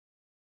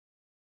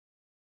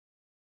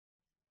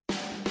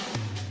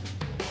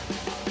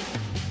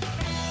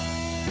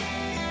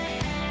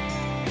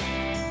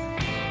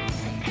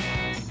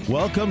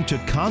Welcome to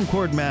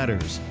Concord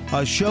Matters,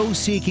 a show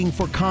seeking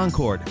for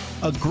concord,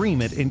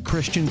 agreement in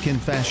Christian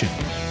confession.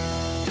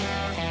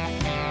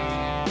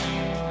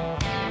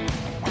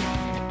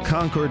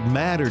 Concord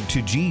mattered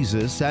to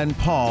Jesus and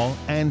Paul,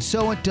 and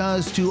so it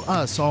does to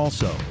us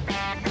also.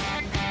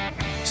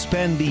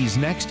 Spend these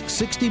next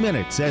 60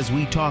 minutes as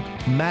we talk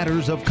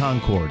matters of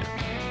Concord.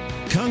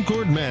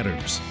 Concord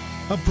Matters,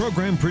 a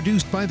program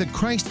produced by the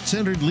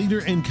Christ-centered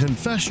leader in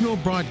confessional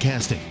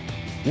broadcasting.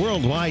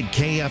 Worldwide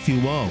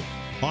KFUO.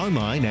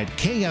 Online at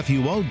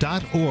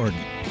kfuo.org.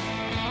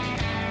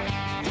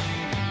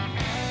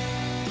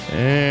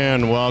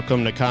 And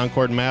welcome to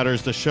Concord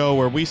Matters, the show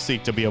where we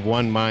seek to be of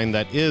one mind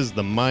that is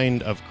the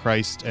mind of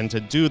Christ. And to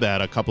do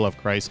that, a couple of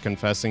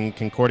Christ-confessing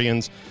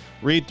Concordians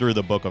read through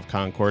the Book of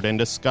Concord and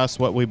discuss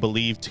what we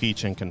believe,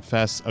 teach, and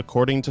confess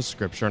according to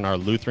Scripture in our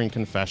Lutheran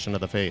Confession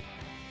of the Faith.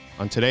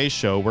 On today's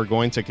show, we're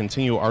going to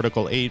continue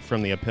Article 8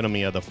 from the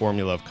Epitome of the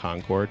Formula of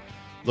Concord,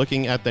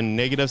 looking at the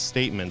negative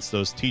statements,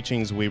 those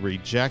teachings we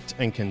reject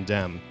and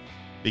condemn,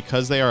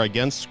 because they are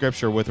against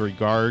Scripture with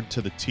regard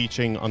to the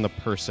teaching on the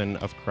person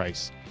of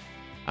Christ.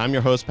 I'm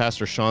your host,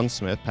 Pastor Sean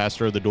Smith,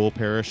 pastor of the dual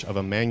parish of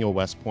Emmanuel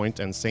West Point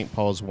and St.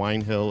 Paul's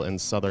Wine Hill in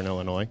Southern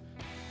Illinois.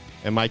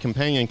 And my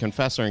companion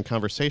confessor in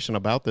conversation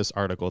about this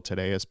article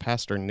today is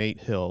Pastor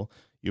Nate Hill.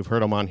 You've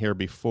heard him on here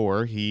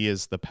before. He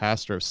is the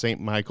pastor of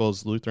St.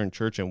 Michael's Lutheran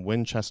Church in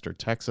Winchester,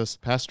 Texas.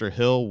 Pastor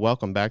Hill,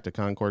 welcome back to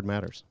Concord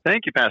Matters.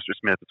 Thank you, Pastor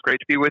Smith. It's great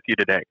to be with you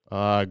today.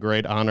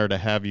 Great honor to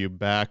have you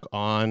back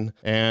on.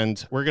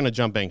 And we're going to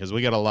jump in because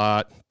we got a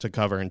lot to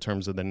cover in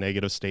terms of the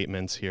negative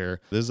statements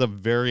here. This is a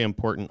very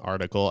important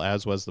article,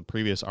 as was the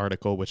previous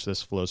article, which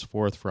this flows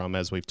forth from,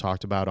 as we've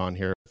talked about on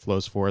here.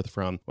 Flows forth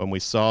from when we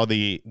saw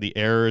the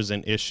errors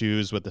and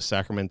issues with the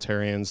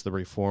sacramentarians, the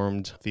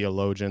Reformed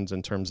theologians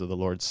in terms of the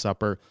Lord's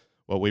Supper.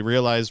 What we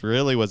realized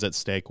really was at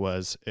stake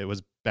was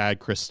bad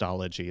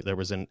Christology. There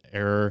was an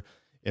error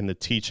in the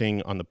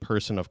teaching on the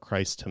person of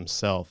Christ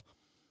himself.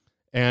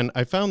 And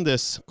I found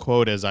this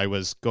quote as I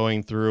was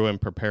going through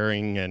and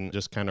preparing and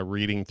just kind of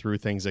reading through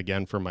things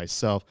again for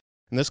myself.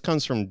 And this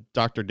comes from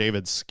Dr.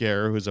 David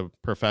Scare, who's a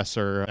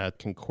professor at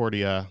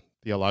Concordia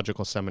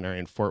Theological Seminary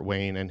in Fort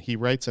Wayne, and he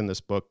writes in this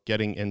book,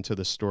 Getting into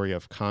the Story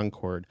of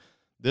Concord,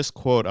 this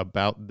quote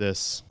about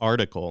this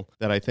article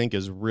that I think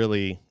is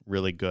really,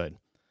 really good.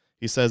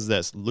 He says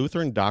this: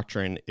 Lutheran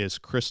doctrine is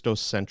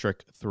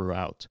Christocentric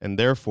throughout, and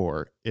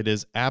therefore it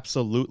is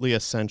absolutely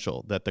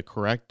essential that the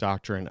correct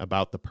doctrine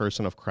about the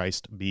person of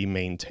Christ be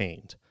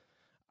maintained.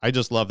 I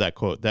just love that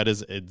quote. That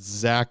is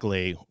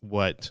exactly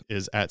what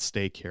is at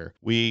stake here.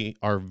 We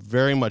are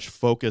very much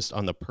focused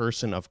on the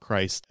person of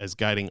Christ as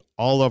guiding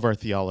all of our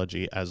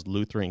theology as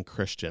Lutheran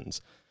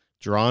Christians,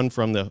 drawn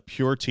from the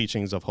pure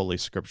teachings of Holy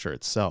Scripture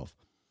itself.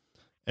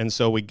 And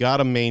so we got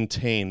to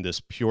maintain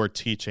this pure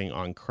teaching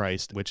on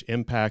Christ, which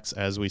impacts,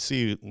 as we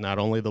see, not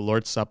only the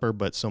Lord's Supper,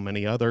 but so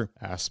many other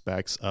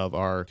aspects of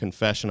our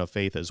confession of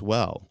faith as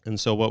well. And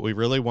so what we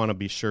really want to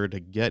be sure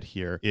to get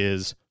here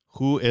is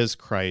who is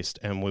Christ,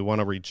 and we want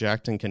to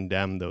reject and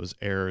condemn those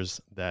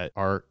errors that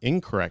are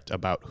incorrect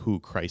about who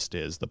Christ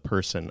is, the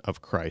person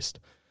of Christ.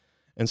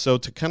 And so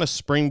to kind of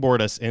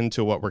springboard us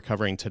into what we're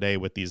covering today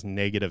with these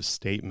negative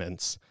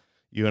statements,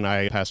 you and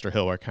I, Pastor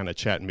Hill, are kind of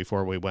chatting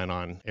before we went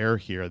on air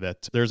here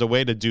that there's a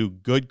way to do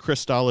good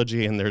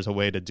Christology and there's a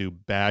way to do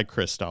bad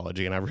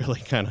Christology. And I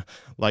really kind of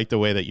like the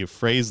way that you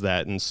phrase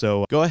that. And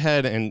so go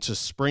ahead and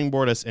just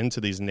springboard us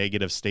into these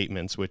negative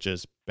statements, which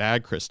is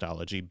bad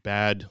Christology,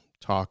 bad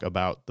talk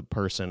about the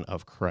person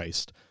of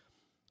Christ.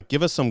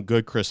 Give us some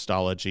good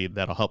Christology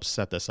that'll help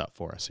set this up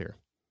for us here.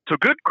 So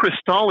good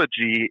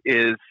Christology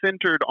is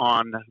centered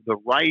on the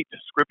right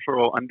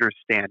scriptural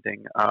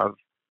understanding of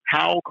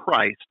how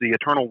Christ, the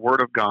eternal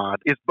Word of God,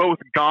 is both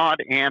God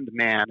and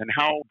man, and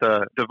how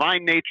the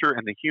divine nature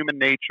and the human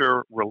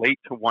nature relate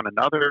to one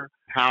another,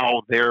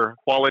 how their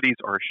qualities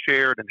are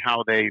shared, and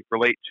how they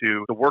relate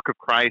to the work of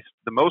Christ,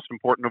 the most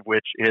important of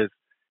which is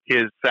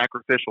his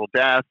sacrificial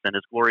death and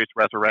his glorious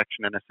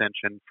resurrection and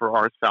ascension for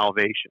our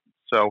salvation.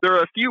 So there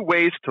are a few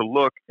ways to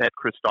look at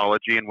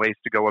Christology and ways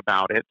to go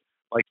about it.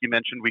 Like you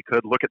mentioned, we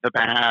could look at the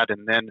bad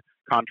and then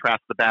contrast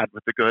the bad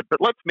with the good.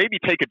 But let's maybe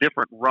take a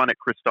different run at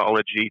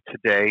Christology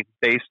today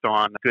based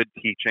on good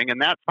teaching.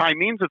 And that's by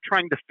means of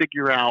trying to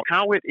figure out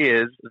how it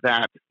is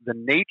that the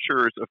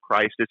natures of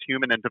Christ, his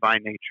human and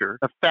divine nature,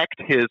 affect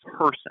his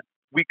person.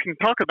 We can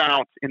talk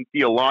about in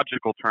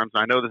theological terms,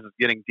 and I know this is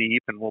getting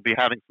deep and we'll be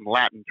having some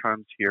Latin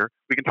terms here.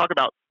 We can talk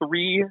about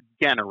three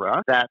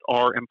genera that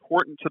are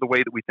important to the way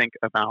that we think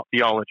about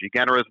theology.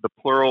 Genera is the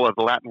plural of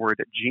the Latin word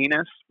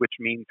genus, which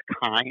means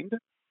kind.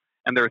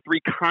 And there are three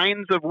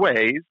kinds of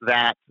ways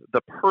that the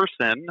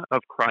person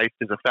of Christ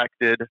is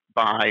affected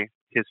by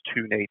his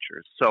two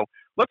natures. So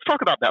let's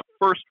talk about that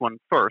first one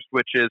first,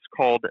 which is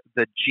called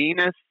the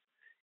genus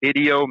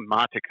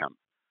idiomaticum.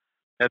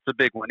 That's a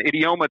big one.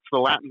 Idioma, it's the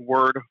Latin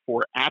word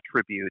for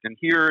attribute. And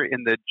here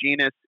in the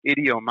genus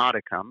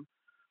idiomaticum,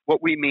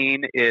 what we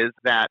mean is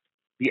that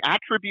the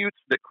attributes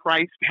that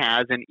Christ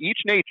has in each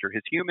nature,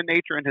 his human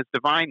nature and his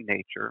divine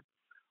nature,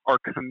 are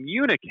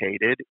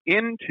communicated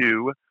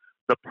into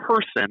the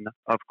person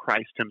of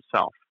Christ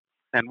himself.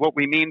 And what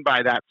we mean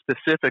by that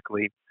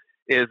specifically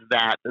is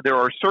that there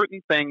are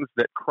certain things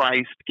that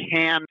Christ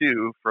can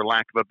do, for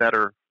lack of a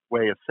better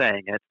way of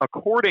saying it,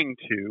 according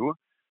to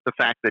the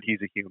fact that he's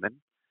a human,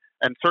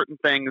 and certain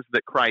things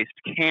that Christ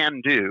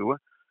can do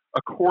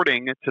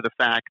according to the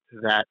fact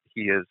that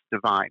he is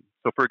divine.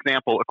 So, for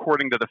example,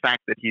 according to the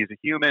fact that he is a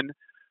human,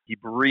 he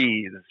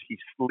breathes, he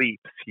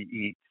sleeps, he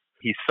eats,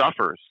 he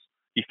suffers,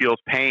 he feels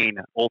pain.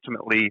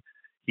 Ultimately,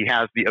 he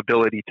has the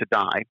ability to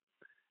die.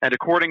 And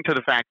according to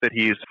the fact that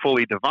he is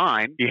fully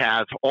divine, he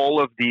has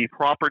all of the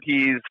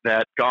properties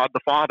that God the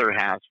Father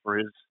has, for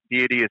his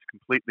deity is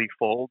completely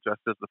full, just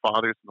as the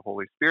Father's and the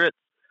Holy Spirit.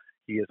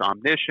 He is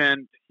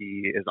omniscient,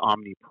 he is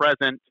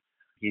omnipresent,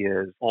 he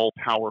is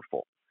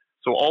all-powerful.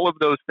 So all of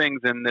those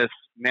things in this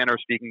manner of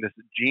speaking, this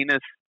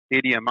genus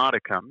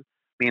idiomaticum,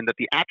 mean that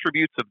the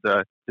attributes of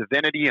the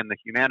divinity and the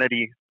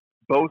humanity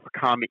both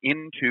come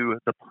into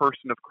the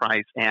person of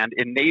Christ and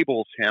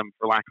enables him,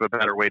 for lack of a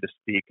better way to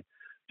speak,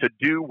 to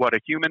do what a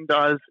human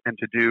does and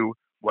to do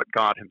what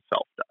God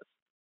himself does.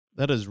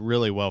 That is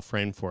really well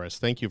framed for us.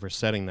 Thank you for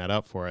setting that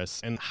up for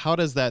us. And how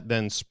does that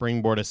then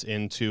springboard us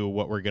into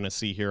what we're going to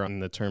see here on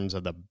the terms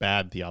of the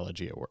bad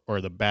theology at work,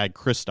 or the bad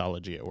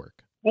Christology at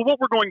work? Well,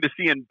 what we're going to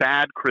see in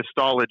bad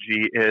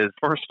Christology is,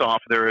 first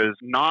off, there is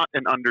not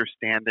an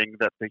understanding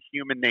that the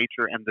human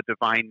nature and the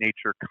divine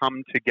nature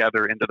come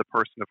together into the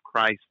person of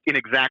Christ in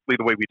exactly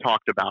the way we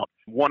talked about.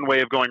 One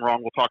way of going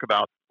wrong we'll talk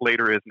about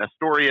later is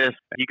Nestorius.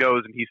 He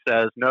goes and he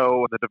says,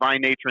 no, the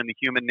divine nature and the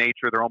human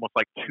nature, they're almost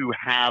like two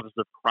halves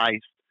of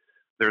Christ.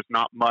 There's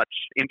not much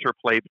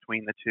interplay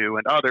between the two.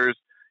 And others,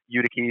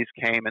 Eutyches,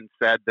 came and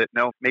said that,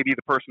 no, maybe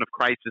the person of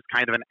Christ is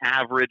kind of an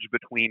average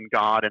between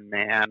God and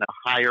man,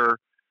 a higher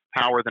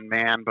power than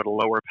man, but a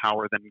lower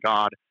power than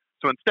God.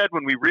 So instead,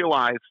 when we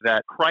realize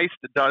that Christ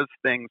does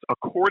things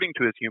according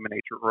to his human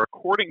nature or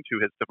according to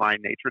his divine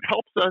nature, it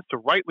helps us to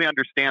rightly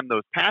understand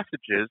those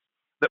passages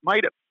that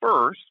might at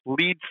first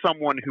lead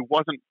someone who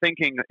wasn't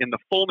thinking in the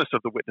fullness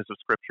of the witness of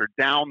Scripture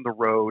down the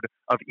road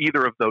of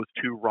either of those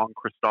two wrong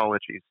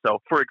Christologies. So,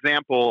 for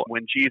example,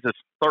 when Jesus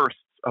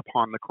thirsts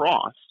upon the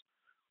cross,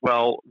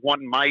 well,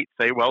 one might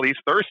say, well, he's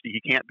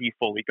thirsty, he can't be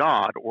fully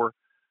God, or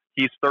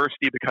he's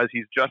thirsty because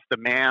he's just a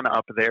man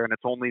up there and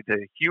it's only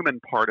the human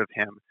part of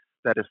him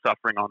that is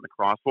suffering on the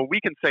cross. Well, we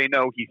can say,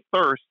 no, he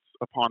thirsts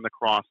upon the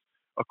cross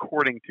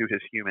according to his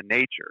human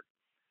nature.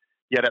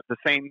 Yet at the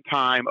same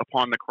time,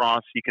 upon the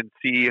cross, he can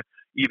see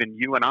even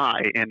you and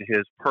I in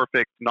his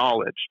perfect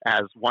knowledge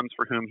as ones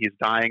for whom he's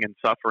dying and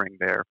suffering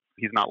there.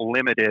 He's not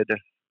limited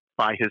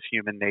by his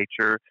human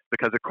nature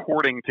because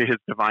according to his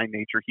divine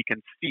nature, he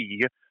can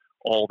see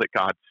all that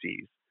God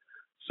sees.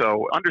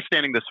 So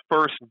understanding this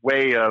first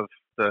way of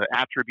the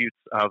attributes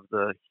of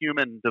the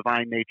human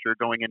divine nature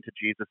going into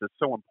Jesus is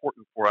so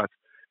important for us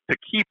to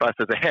keep us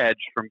as a hedge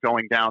from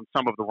going down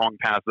some of the wrong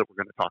paths that we're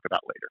going to talk about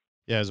later.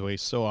 Yeah, as we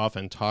so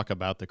often talk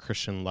about, the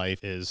Christian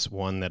life is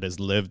one that is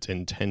lived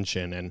in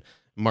tension, and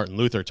Martin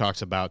Luther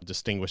talks about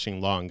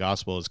distinguishing law and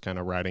gospel as kind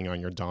of riding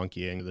on your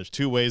donkey, and there's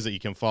two ways that you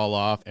can fall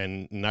off,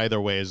 and neither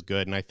way is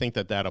good, and I think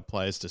that that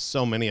applies to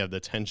so many of the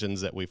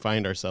tensions that we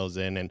find ourselves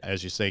in, and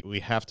as you say,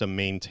 we have to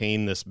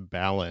maintain this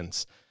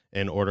balance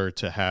in order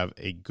to have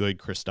a good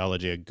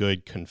Christology, a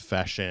good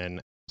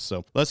confession.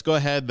 So let's go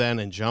ahead then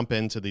and jump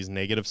into these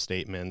negative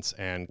statements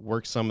and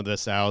work some of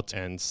this out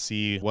and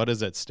see what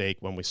is at stake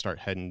when we start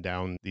heading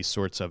down these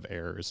sorts of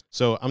errors.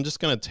 So I'm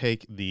just going to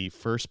take the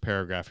first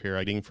paragraph here,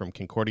 reading from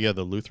Concordia,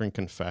 the Lutheran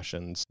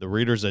Confessions, the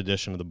Reader's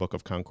Edition of the Book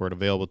of Concord,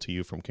 available to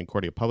you from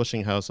Concordia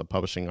Publishing House, a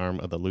publishing arm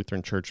of the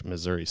Lutheran Church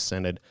Missouri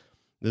Synod.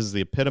 This is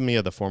the epitome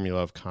of the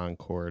formula of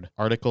Concord.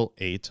 Article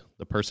 8,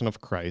 the person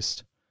of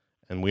Christ.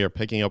 And we are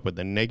picking up with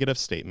the negative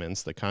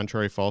statements, the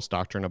contrary false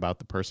doctrine about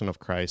the person of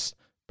Christ,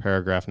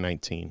 paragraph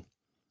 19.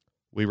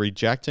 We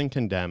reject and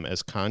condemn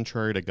as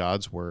contrary to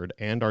God's word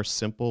and our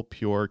simple,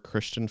 pure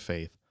Christian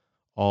faith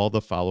all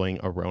the following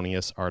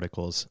erroneous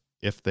articles,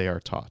 if they are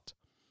taught.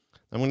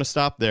 I'm going to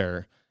stop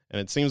there, and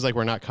it seems like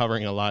we're not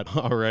covering a lot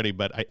already,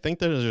 but I think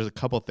that there's a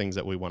couple things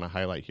that we want to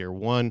highlight here.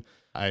 One,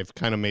 I've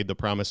kind of made the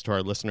promise to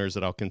our listeners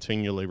that I'll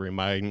continually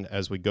remind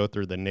as we go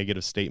through the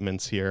negative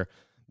statements here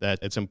that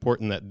it's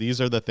important that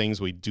these are the things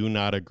we do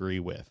not agree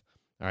with.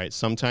 All right,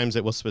 sometimes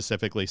it will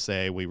specifically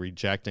say we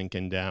reject and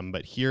condemn,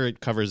 but here it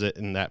covers it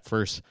in that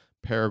first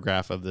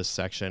paragraph of this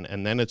section,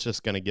 and then it's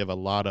just going to give a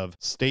lot of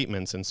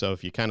statements. And so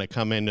if you kind of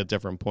come into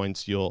different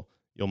points, you'll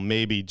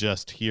maybe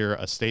just hear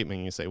a statement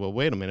and you say, well,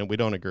 wait a minute, we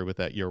don't agree with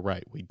that. You're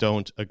right. We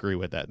don't agree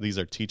with that. These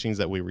are teachings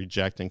that we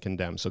reject and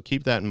condemn. So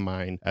keep that in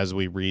mind as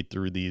we read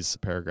through these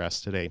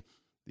paragraphs today.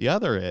 The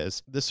other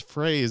is this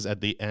phrase at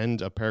the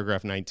end of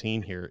paragraph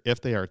 19 here, if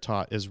they are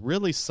taught, is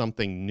really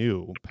something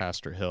new,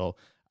 Pastor Hill.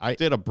 I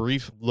did a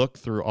brief look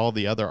through all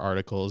the other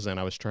articles and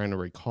I was trying to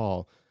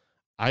recall.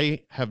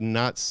 I have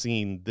not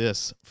seen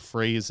this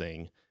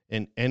phrasing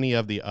in any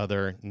of the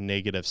other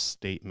negative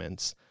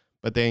statements,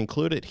 but they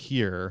include it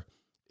here,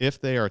 if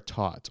they are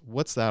taught.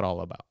 What's that all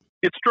about?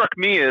 It struck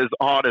me as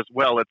odd as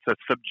well. It's a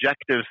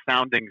subjective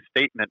sounding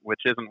statement,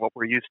 which isn't what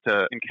we're used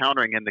to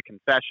encountering in the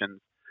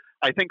confessions.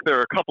 I think there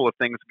are a couple of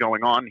things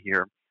going on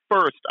here.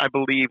 First, I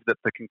believe that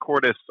the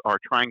Concordists are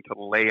trying to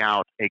lay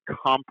out a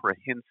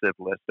comprehensive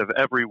list of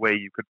every way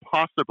you could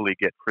possibly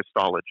get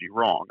Christology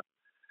wrong,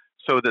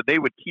 so that they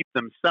would keep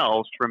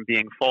themselves from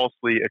being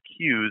falsely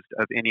accused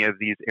of any of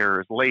these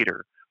errors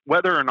later,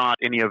 whether or not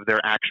any of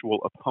their actual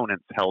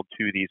opponents held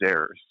to these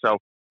errors. So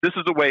this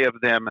is a way of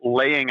them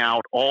laying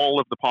out all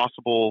of the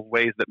possible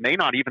ways that may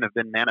not even have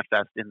been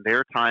manifest in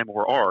their time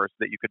or ours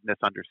that you could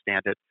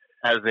misunderstand it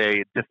as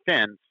a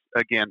defense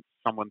against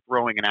someone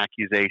throwing an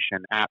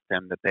accusation at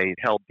them that they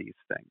held these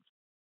things.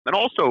 And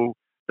also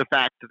the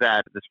fact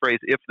that this phrase,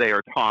 if they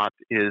are taught,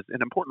 is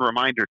an important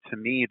reminder to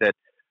me that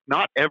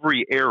not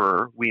every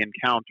error we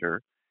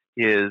encounter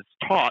is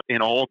taught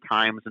in all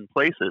times and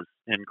places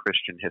in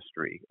Christian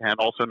history. And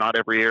also not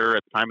every error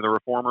at the time of the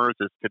Reformers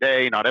is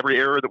today. Not every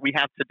error that we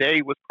have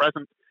today was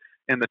present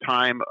in the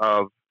time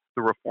of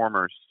the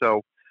Reformers.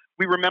 So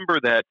we remember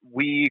that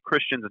we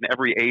Christians in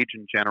every age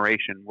and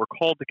generation were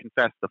called to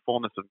confess the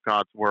fullness of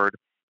God's word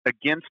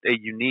against a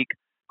unique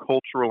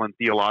cultural and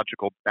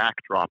theological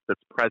backdrop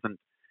that's present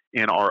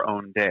in our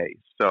own day.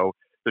 So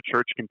the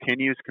church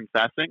continues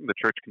confessing, the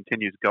church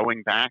continues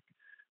going back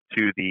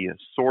to the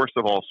source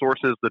of all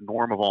sources, the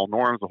norm of all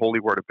norms, the holy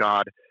word of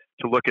God,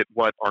 to look at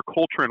what our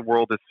culture and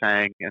world is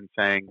saying and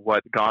saying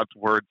what God's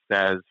word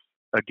says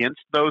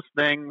against those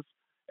things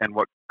and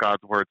what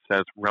God's word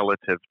says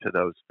relative to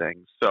those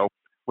things. So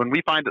when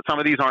we find that some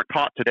of these aren't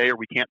taught today, or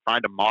we can't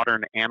find a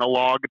modern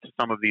analog to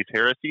some of these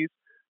heresies,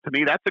 to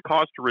me, that's a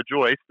cause to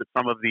rejoice that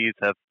some of these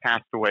have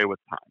passed away with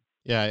time.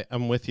 Yeah,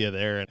 I'm with you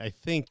there. And I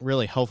think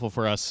really helpful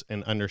for us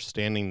in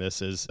understanding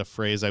this is a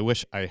phrase, I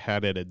wish I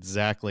had it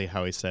exactly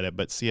how he said it,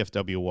 but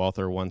C.F.W.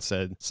 Walther once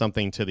said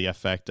something to the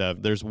effect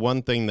of, there's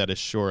one thing that is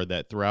sure,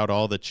 that throughout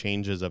all the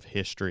changes of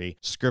history,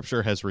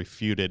 Scripture has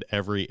refuted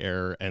every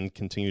error and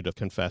continued to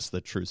confess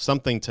the truth.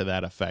 Something to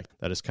that effect.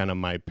 That is kind of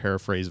my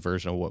paraphrase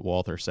version of what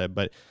Walther said.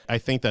 But I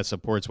think that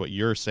supports what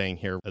you're saying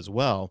here as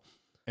well.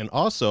 And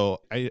also,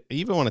 I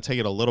even want to take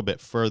it a little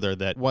bit further,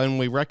 that when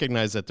we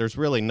recognize that there's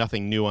really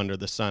nothing new under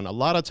the sun, a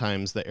lot of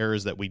times the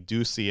errors that we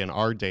do see in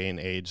our day and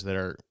age that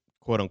are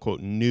quote unquote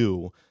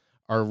new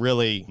are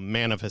really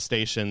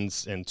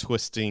manifestations and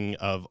twisting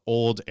of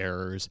old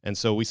errors. And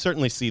so we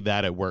certainly see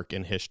that at work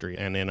in history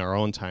and in our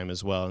own time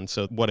as well. And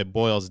so what it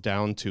boils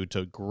down to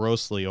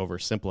grossly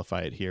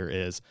oversimplify it here,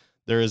 is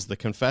there is the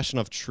confession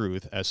of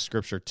truth as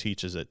Scripture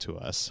teaches it to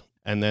us.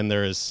 And then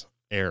there is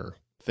error,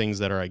 things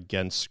that are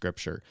against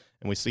Scripture.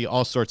 And we see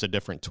all sorts of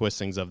different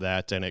twistings of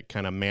that, and it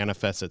kind of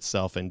manifests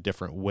itself in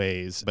different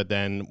ways. But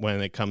then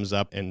when it comes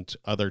up in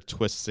other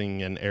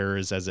twisting and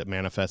errors as it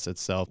manifests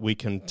itself, we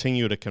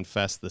continue to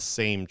confess the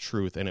same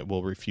truth, and it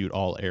will refute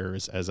all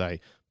errors, as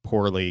I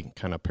poorly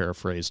kind of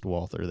paraphrased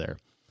Walther there.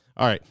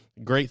 All right,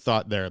 great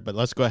thought there, but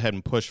let's go ahead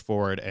and push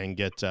forward and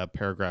get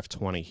paragraph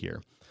 20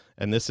 here.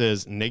 And this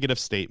is negative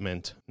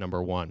statement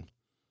number 1.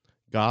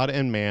 God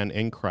and man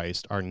in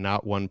Christ are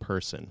not one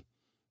person,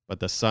 but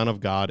the Son of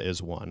God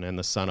is one, and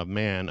the Son of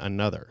Man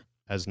another,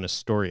 as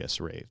Nestorius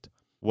raved.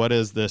 What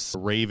is this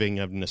raving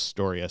of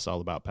Nestorius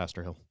all about,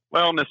 Pastor Hill?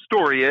 Well,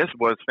 Nestorius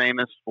was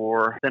famous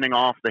for spinning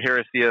off the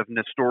heresy of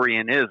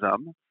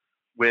Nestorianism,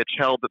 which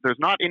held that there's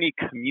not any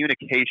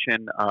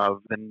communication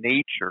of the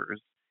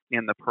natures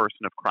in the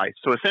person of Christ.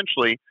 So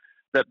essentially,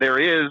 that there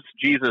is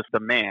Jesus the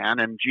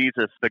man and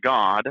Jesus the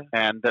God,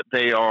 and that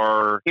they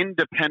are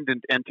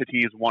independent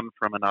entities one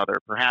from another,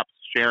 perhaps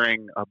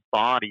sharing a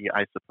body,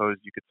 I suppose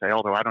you could say,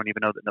 although I don't even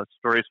know that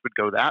Nestorius would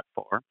go that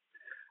far.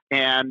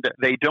 And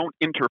they don't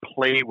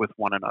interplay with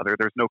one another.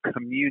 There's no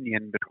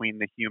communion between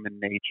the human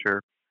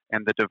nature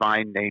and the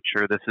divine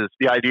nature. This is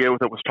the idea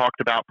that was talked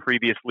about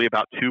previously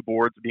about two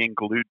boards being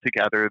glued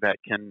together that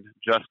can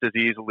just as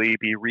easily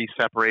be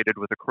re-separated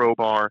with a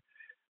crowbar.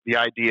 The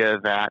idea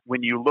that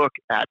when you look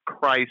at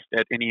Christ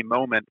at any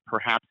moment,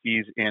 perhaps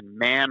he's in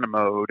man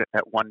mode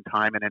at one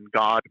time and in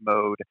God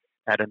mode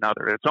at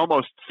another. It's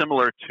almost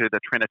similar to the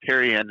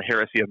Trinitarian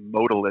heresy of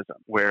modalism,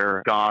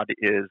 where God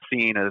is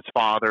seen as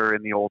Father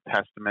in the Old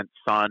Testament,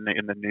 Son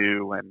in the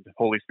New, and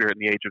Holy Spirit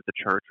in the age of the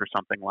Church, or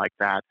something like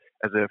that,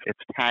 as if it's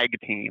tag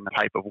team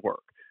type of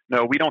work.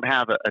 No, we don't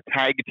have a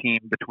tag team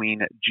between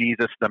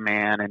Jesus the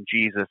man and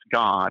Jesus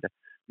God.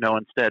 No,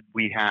 instead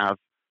we have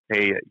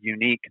a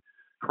unique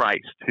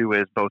Christ, who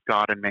is both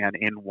God and man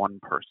in one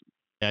person.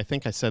 I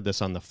think I said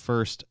this on the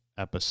first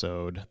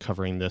episode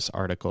covering this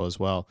article as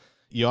well.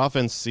 You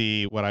often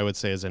see what I would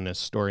say is a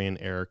Nestorian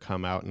error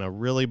come out in a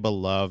really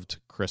beloved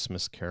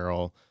Christmas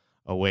carol,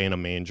 Away in a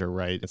Manger,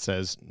 right? It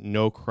says,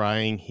 "No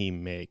crying he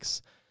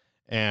makes."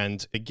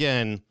 And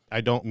again,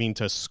 I don't mean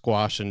to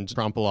squash and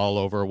trample all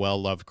over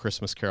well-loved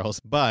Christmas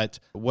carols, but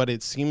what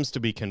it seems to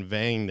be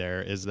conveying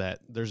there is that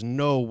there's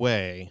no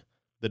way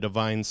the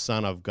divine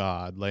Son of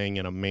God laying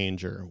in a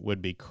manger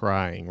would be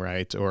crying,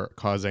 right? Or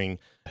causing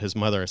his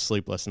mother a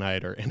sleepless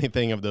night, or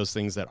anything of those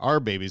things that our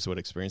babies would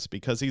experience,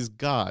 because he's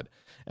God.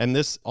 And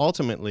this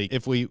ultimately,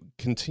 if we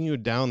continue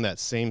down that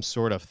same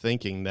sort of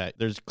thinking, that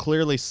there's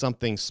clearly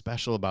something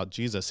special about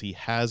Jesus, he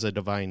has a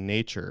divine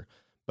nature,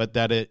 but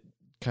that it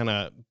kind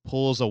of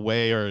pulls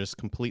away or is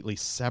completely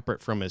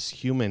separate from his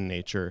human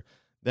nature,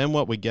 then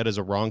what we get is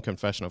a wrong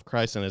confession of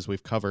Christ. And as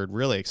we've covered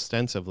really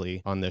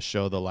extensively on this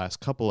show the last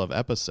couple of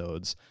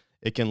episodes,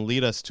 it can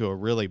lead us to a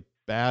really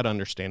bad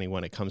understanding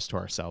when it comes to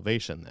our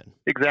salvation then.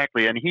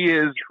 Exactly. And he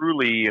is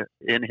truly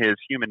in his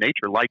human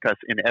nature like us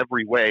in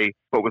every way,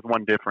 but with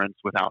one difference,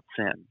 without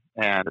sin.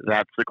 And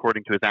that's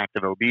according to his act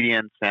of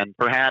obedience. And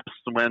perhaps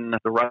when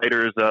the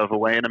writers of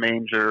Away in a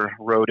Manger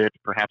wrote it,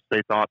 perhaps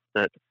they thought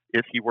that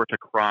if he were to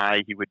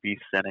cry, he would be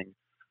sinning.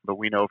 But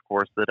we know, of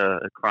course, that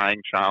a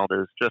crying child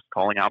is just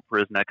calling out for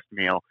his next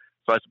meal.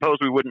 So I suppose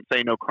we wouldn't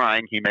say no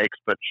crying he makes,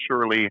 but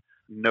surely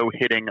no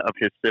hitting of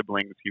his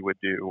siblings he would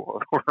do,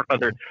 or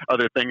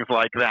other things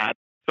like that.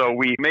 So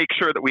we make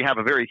sure that we have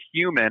a very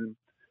human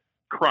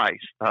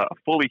Christ, a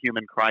fully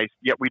human Christ,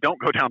 yet we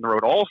don't go down the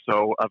road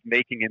also of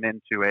making him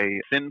into a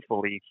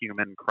sinfully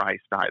human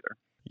Christ either.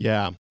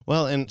 Yeah.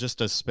 Well, and just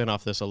to spin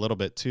off this a little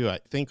bit too, I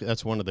think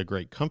that's one of the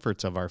great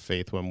comforts of our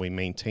faith when we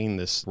maintain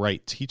this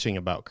right teaching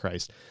about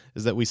Christ,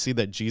 is that we see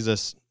that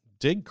Jesus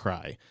did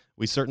cry.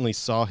 We certainly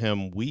saw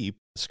him weep.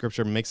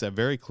 Scripture makes that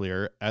very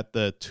clear at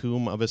the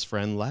tomb of his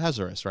friend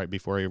Lazarus, right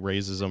before he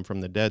raises him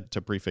from the dead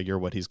to prefigure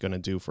what he's going to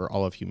do for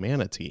all of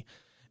humanity.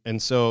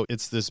 And so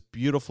it's this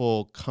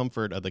beautiful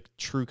comfort of the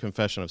true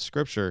confession of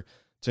Scripture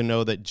to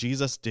know that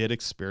Jesus did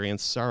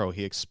experience sorrow.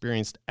 He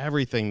experienced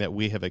everything that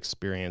we have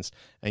experienced,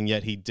 and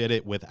yet he did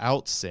it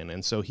without sin.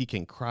 And so he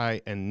can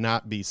cry and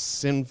not be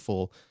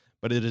sinful,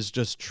 but it is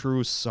just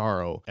true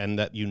sorrow, and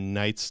that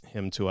unites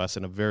him to us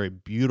in a very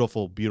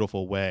beautiful,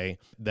 beautiful way,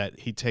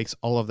 that he takes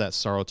all of that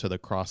sorrow to the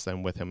cross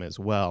then with him as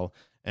well.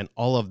 And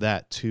all of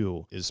that,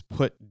 too, is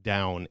put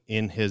down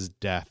in his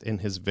death, in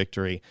his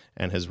victory,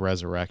 and his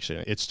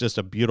resurrection. It's just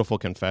a beautiful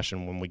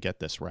confession when we get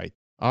this right.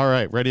 All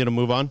right, ready to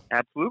move on?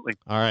 Absolutely.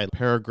 All right,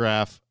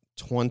 paragraph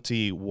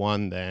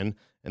 21 then,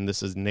 and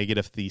this is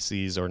negative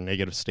theses or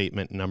negative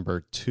statement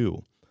number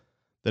 2.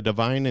 The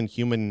divine and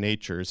human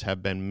natures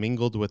have been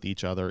mingled with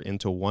each other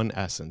into one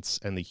essence,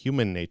 and the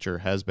human nature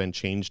has been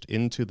changed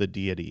into the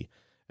deity,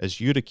 as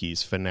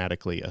Eutyches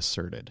fanatically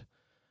asserted.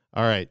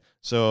 All right,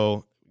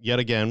 so yet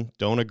again,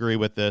 don't agree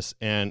with this,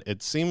 and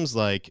it seems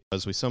like,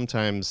 as we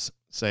sometimes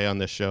say on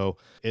this show,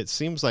 it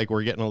seems like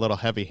we're getting a little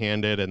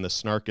heavy-handed and the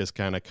snark is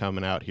kind of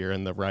coming out here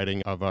in the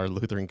writing of our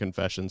Lutheran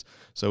confessions.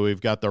 So we've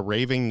got the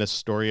raving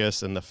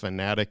Nestorius and the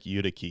fanatic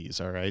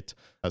Eutyches, all right?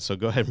 So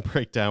go ahead and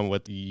break down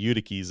what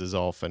Eutyches is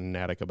all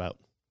fanatic about.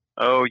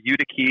 Oh,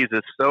 Eutyches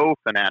is so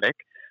fanatic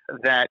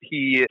that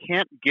he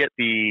can't get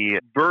the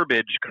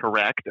verbiage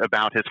correct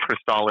about his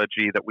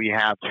Christology, that we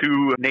have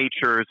two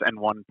natures and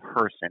one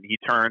person. He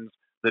turns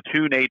the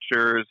two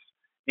natures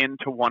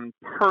into one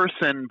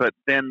person, but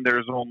then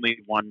there's only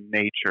one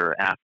nature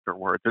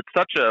afterwards. It's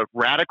such a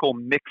radical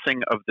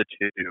mixing of the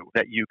two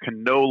that you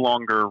can no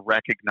longer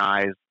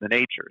recognize the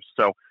natures.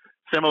 So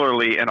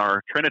similarly, in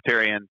our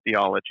Trinitarian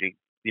theology,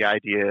 the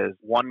idea is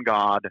one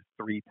God,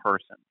 three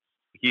persons.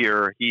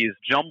 Here, he's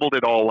jumbled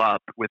it all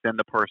up within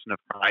the person of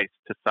Christ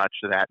to such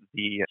that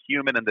the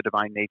human and the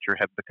divine nature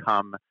have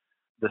become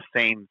the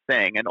same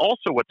thing. And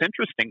also what's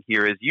interesting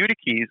here is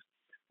Eutyches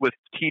was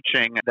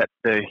teaching that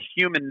the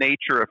human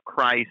nature of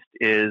Christ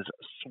is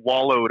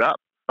swallowed up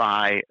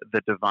by the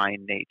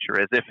divine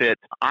nature, as if it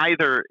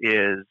either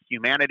is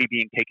humanity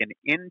being taken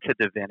into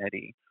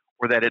divinity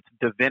or that it's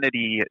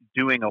divinity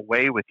doing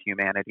away with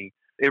humanity.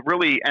 It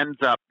really ends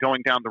up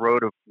going down the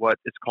road of what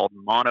is called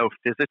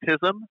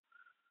monophysitism,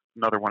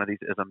 another one of these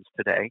isms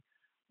today,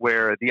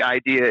 where the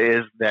idea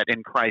is that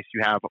in Christ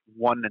you have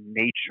one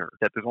nature,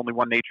 that there's only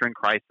one nature in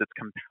Christ that's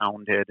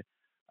compounded.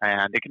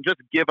 And it can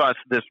just give us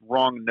this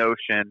wrong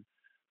notion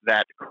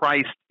that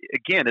Christ,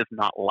 again, is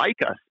not like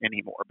us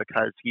anymore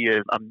because he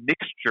is a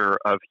mixture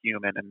of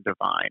human and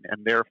divine.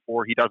 And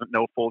therefore, he doesn't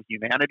know full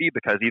humanity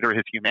because either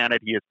his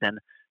humanity has been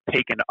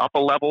taken up a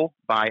level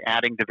by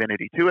adding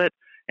divinity to it,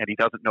 and he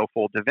doesn't know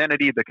full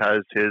divinity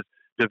because his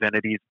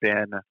divinity's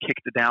been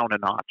kicked down a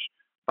notch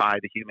by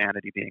the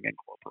humanity being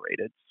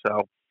incorporated.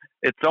 So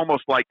it's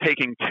almost like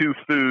taking two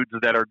foods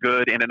that are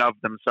good in and of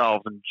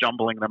themselves and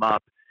jumbling them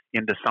up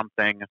into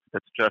something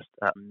that's just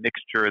a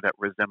mixture that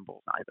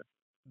resembles neither.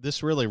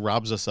 This really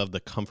robs us of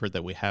the comfort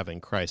that we have in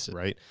Christ,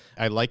 right?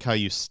 I like how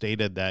you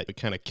stated that it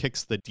kind of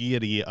kicks the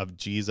deity of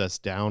Jesus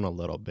down a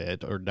little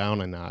bit or down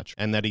a notch,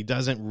 and that he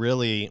doesn't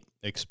really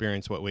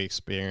experience what we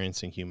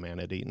experience in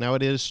humanity. Now,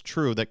 it is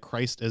true that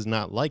Christ is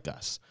not like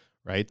us,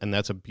 right? And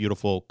that's a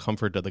beautiful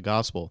comfort of the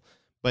gospel.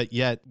 But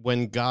yet,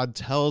 when God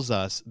tells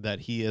us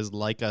that he is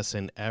like us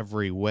in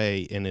every way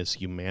in his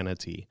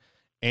humanity,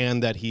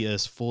 and that he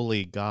is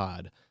fully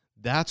God,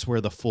 that's where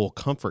the full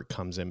comfort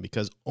comes in,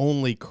 because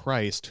only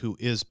Christ, who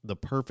is the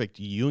perfect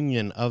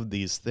union of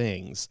these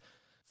things,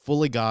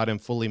 fully God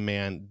and fully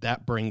man,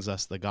 that brings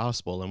us the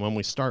gospel. And when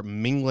we start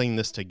mingling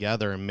this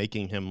together and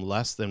making him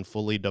less than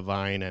fully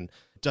divine and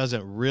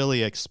doesn't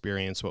really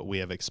experience what we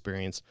have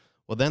experienced,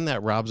 well, then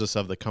that robs us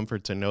of the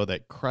comfort to know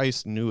that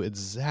Christ knew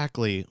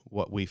exactly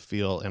what we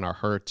feel in our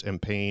hurt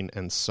and pain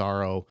and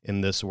sorrow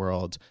in this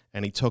world,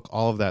 and he took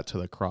all of that to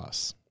the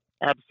cross.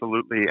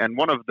 Absolutely. And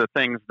one of the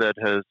things that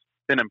has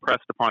been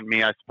impressed upon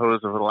me, I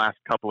suppose, over the last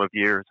couple of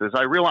years is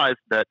I realized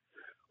that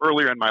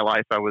earlier in my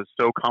life I was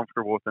so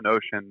comfortable with the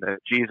notion that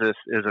Jesus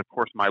is, of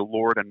course, my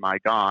Lord and my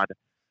God,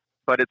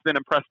 but it's been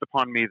impressed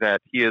upon me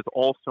that he is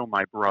also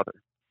my brother.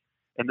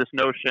 And this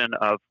notion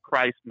of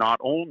Christ not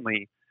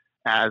only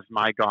as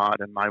my God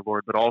and my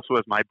Lord, but also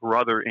as my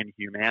brother in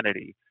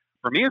humanity,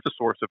 for me is a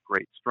source of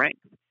great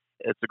strength.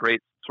 It's a great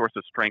source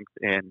of strength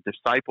in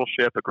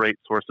discipleship, a great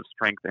source of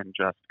strength in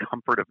just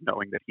comfort of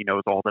knowing that he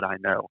knows all that I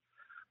know.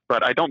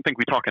 But I don't think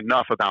we talk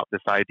enough about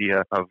this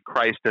idea of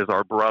Christ as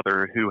our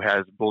brother who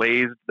has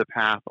blazed the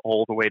path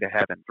all the way to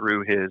heaven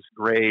through his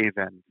grave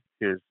and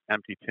his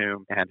empty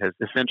tomb and has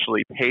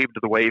essentially paved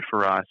the way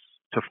for us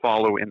to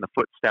follow in the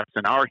footsteps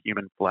in our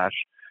human flesh,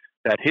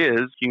 that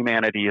his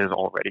humanity is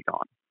already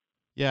gone.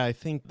 Yeah, I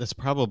think that's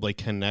probably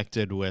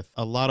connected with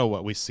a lot of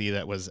what we see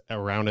that was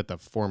around at the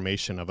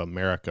formation of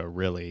America,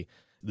 really.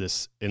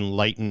 This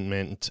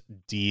Enlightenment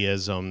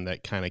deism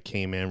that kind of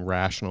came in,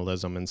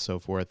 rationalism and so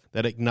forth,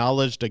 that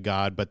acknowledged a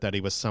God, but that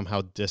he was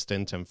somehow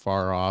distant and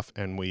far off.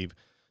 And we've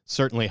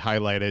certainly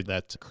highlighted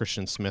that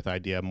Christian Smith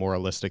idea,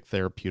 moralistic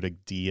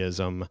therapeutic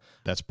deism.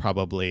 That's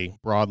probably,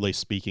 broadly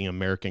speaking,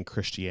 American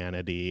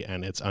Christianity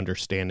and its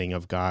understanding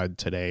of God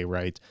today,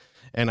 right?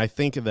 And I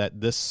think that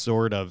this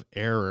sort of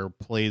error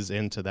plays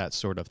into that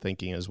sort of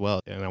thinking as well.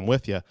 And I'm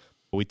with you.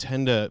 We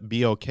tend to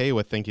be okay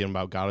with thinking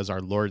about God as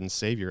our Lord and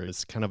Savior.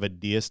 It's kind of a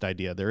deist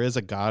idea. There is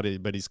a God,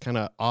 but he's kind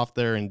of off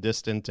there and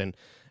distant, and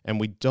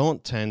we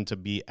don't tend to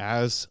be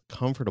as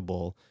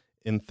comfortable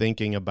in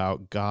thinking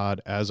about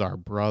God as our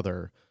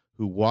brother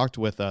who walked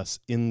with us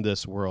in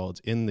this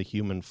world, in the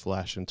human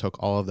flesh, and took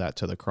all of that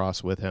to the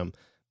cross with him.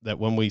 That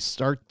when we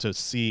start to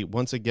see,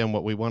 once again,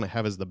 what we want to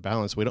have is the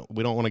balance. We don't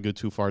want to go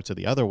too far to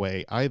the other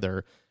way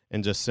either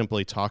and just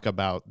simply talk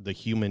about the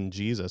human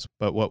Jesus.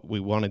 But what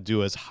we want to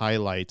do is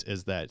highlight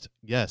is that,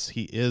 yes,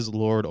 he is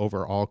Lord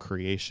over all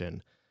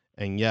creation,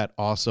 and yet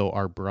also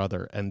our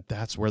brother. And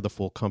that's where the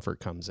full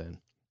comfort comes in.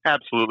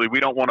 Absolutely. We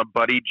don't want to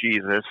buddy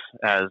Jesus,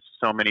 as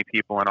so many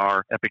people in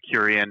our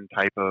Epicurean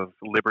type of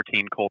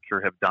libertine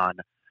culture have done.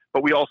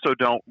 But we also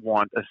don't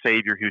want a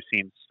Savior who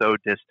seems so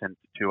distant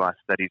to us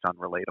that he's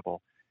unrelatable.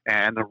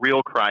 And the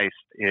real Christ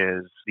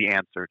is the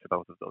answer to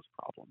both of those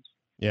problems.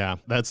 Yeah,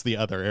 that's the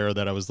other error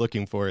that I was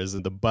looking for, is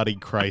the buddy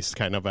Christ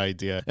kind of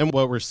idea. And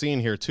what we're seeing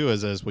here too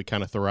is, as we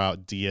kind of throw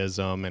out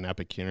deism and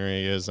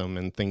Epicureanism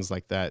and things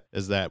like that,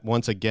 is that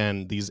once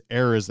again, these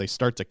errors, they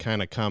start to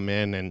kind of come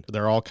in and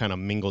they're all kind of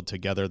mingled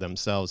together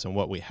themselves. And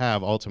what we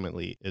have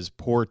ultimately is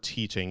poor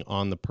teaching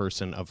on the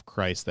person of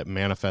Christ that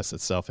manifests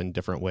itself in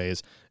different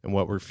ways. And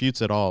what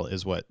refutes it all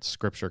is what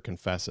Scripture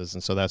confesses.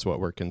 And so that's what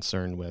we're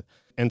concerned with.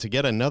 And to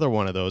get another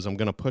one of those, I'm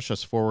going to push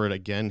us forward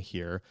again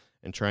here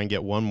and try and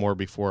get one more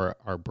before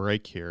our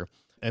break here.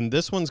 And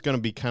this one's going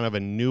to be kind of a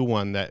new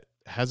one that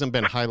hasn't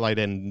been highlighted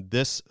in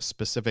this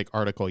specific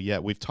article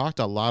yet. We've talked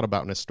a lot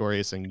about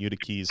Nestorius and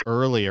Eutyches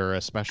earlier,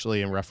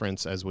 especially in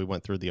reference as we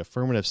went through the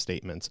affirmative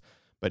statements.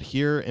 But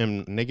here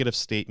in negative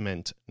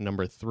statement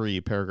number 3,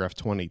 paragraph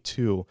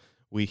 22,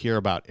 we hear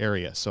about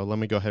Arius. So let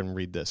me go ahead and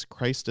read this.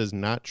 Christ is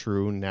not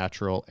true,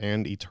 natural,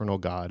 and eternal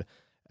God,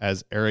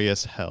 as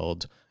Arius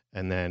held,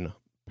 and then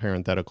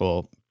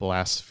parenthetical,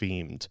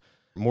 blasphemed.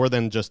 More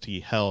than just he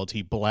held,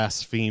 he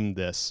blasphemed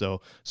this.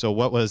 So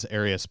what was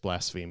Arius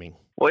blaspheming?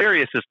 Well,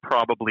 Arius is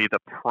probably the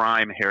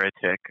prime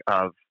heretic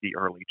of the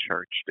early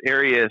church.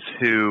 Arius,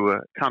 who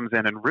comes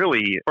in and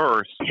really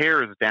first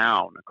tears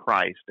down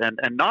Christ, and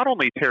not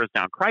only tears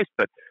down Christ,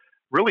 but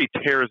really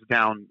tears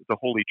down the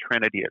Holy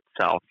Trinity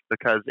itself,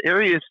 because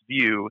Arius'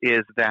 view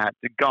is that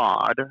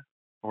God,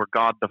 or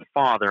God the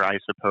Father, I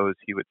suppose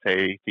he would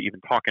say, to even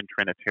talk in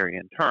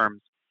Trinitarian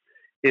terms,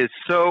 is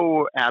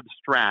so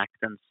abstract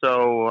and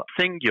so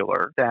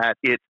singular that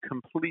it's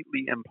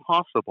completely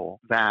impossible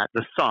that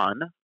the Son,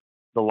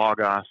 the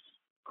Logos,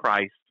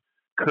 Christ,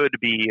 could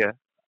be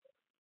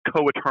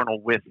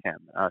co-eternal with him.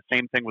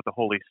 Same thing with the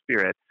Holy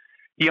Spirit.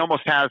 He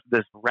almost has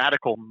this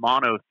radical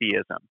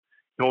monotheism.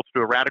 He holds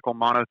to a radical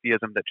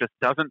monotheism that just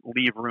doesn't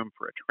leave room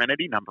for a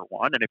Trinity, number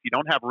one. And if you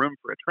don't have room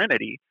for a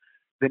Trinity,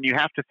 then you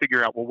have to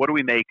figure out, well, what do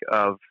we make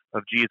of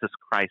Jesus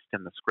Christ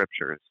in the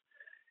Scriptures?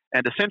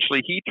 And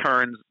essentially, he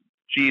turns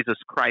Jesus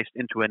Christ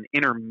into an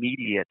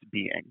intermediate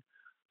being,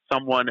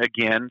 someone,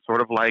 again,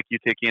 sort of like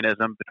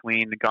Eutychianism,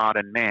 between God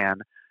and man,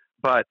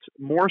 but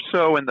more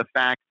so in the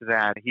fact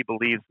that he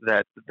believes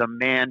that the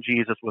man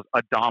Jesus was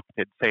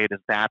adopted, say it is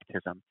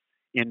baptism,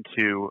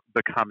 into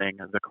becoming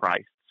the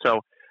Christ. So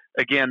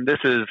again, this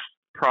is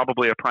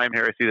probably a prime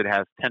heresy that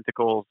has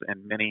tentacles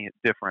in many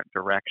different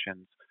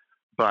directions,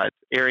 but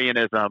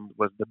Arianism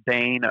was the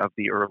bane of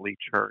the early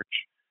church,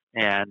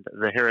 and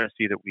the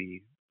heresy that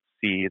we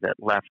see that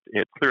left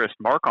its clearest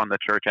mark on the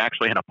church,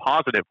 actually in a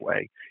positive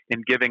way,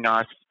 in giving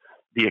us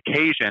the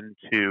occasion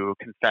to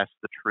confess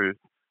the truth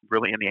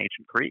really in the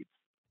ancient creeds.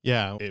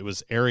 Yeah, it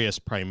was Arius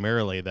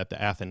primarily that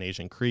the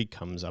Athanasian Creed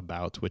comes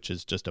about, which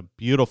is just a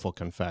beautiful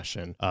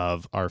confession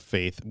of our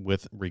faith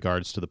with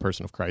regards to the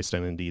person of Christ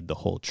and indeed the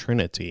whole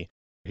Trinity.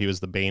 He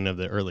was the bane of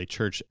the early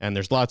church, and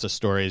there's lots of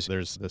stories.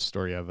 There's the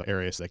story of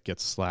Arius that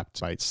gets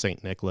slapped by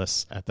St.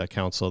 Nicholas at the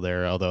council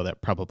there, although that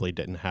probably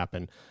didn't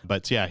happen.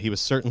 But yeah, he was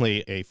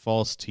certainly a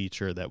false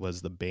teacher that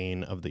was the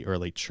bane of the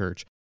early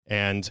church.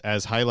 And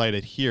as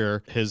highlighted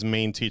here, his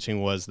main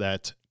teaching was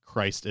that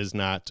Christ is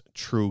not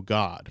true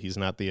God. He's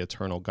not the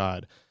eternal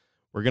God.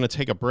 We're going to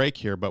take a break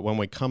here, but when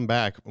we come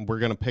back, we're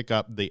going to pick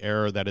up the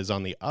error that is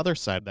on the other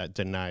side that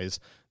denies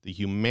the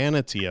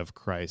humanity of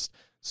Christ.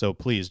 So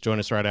please join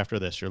us right after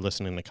this. You're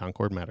listening to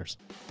Concord Matters.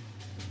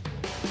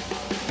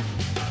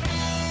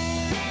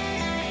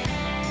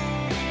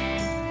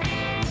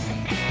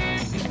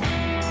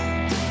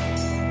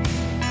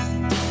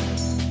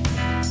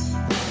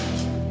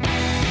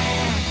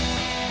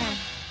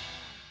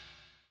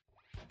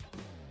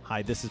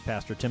 Hi, this is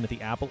Pastor Timothy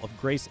Apple of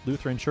Grace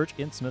Lutheran Church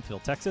in Smithville,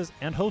 Texas,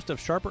 and host of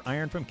Sharper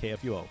Iron from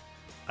KFUO.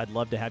 I'd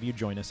love to have you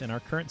join us in our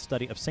current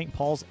study of St.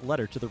 Paul's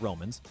letter to the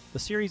Romans. The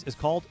series is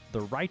called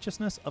The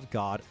Righteousness of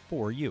God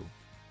for You.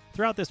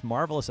 Throughout this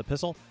marvelous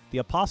epistle, the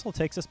apostle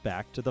takes us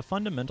back to the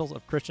fundamentals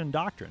of Christian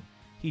doctrine.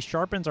 He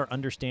sharpens our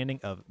understanding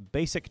of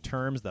basic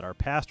terms that our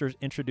pastors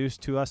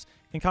introduced to us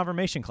in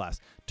confirmation class,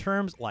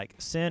 terms like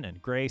sin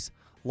and grace,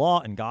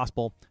 law and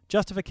gospel,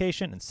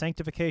 justification and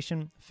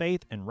sanctification,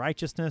 faith and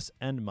righteousness,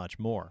 and much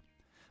more.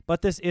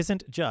 But this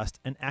isn't just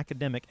an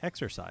academic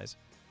exercise.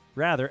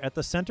 Rather, at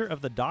the center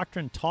of the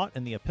doctrine taught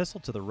in the epistle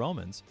to the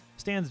Romans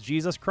stands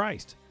Jesus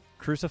Christ,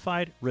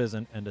 crucified,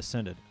 risen, and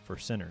ascended for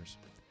sinners.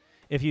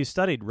 If you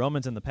studied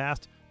Romans in the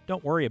past,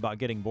 don't worry about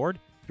getting bored.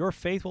 Your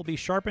faith will be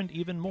sharpened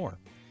even more.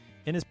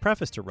 In his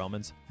preface to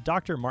Romans,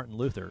 Dr. Martin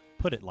Luther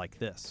put it like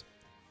this: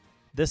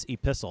 "This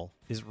epistle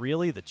is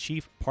really the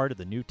chief part of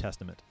the New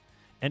Testament,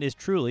 and is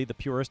truly the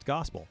purest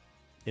gospel.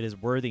 It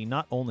is worthy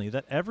not only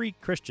that every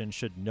Christian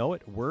should know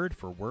it word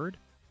for word,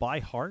 by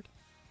heart,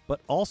 but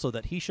also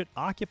that he should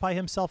occupy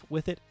himself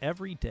with it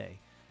every day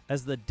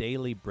as the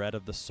daily bread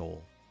of the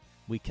soul.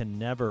 We can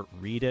never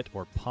read it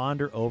or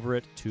ponder over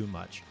it too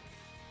much,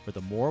 for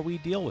the more we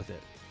deal with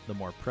it, the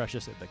more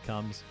precious it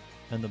becomes,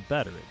 and the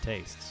better it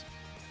tastes."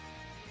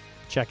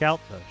 Check out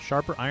the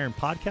Sharper Iron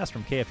podcast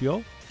from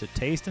KFUO to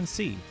taste and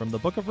see from the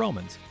book of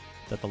Romans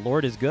that the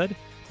Lord is good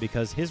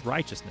because his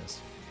righteousness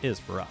is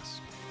for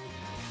us.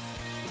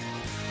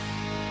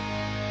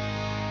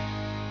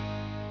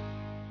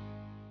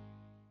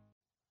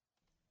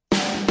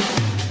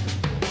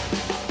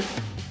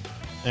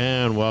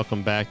 And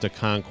welcome back to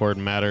Concord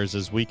Matters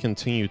as we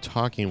continue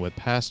talking with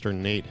Pastor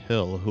Nate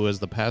Hill, who is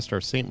the pastor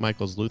of St.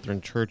 Michael's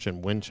Lutheran Church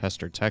in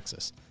Winchester,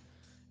 Texas.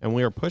 And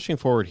we are pushing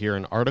forward here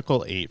in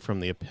Article 8 from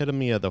the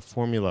Epitome of the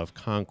Formula of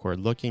Concord,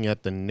 looking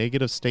at the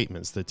negative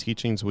statements, the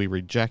teachings we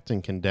reject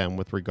and condemn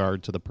with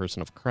regard to the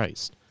person of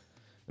Christ.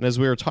 And as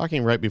we were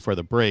talking right before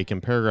the break,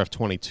 in paragraph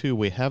 22,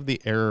 we have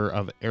the error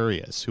of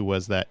Arius, who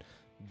was that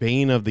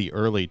bane of the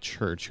early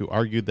church, who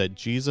argued that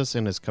Jesus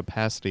in his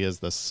capacity as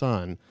the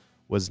Son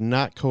was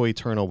not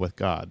co-eternal with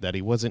God, that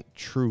he wasn't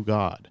true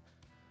God.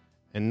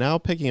 And now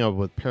picking up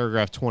with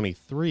paragraph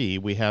 23,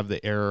 we have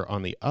the error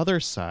on the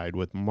other side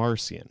with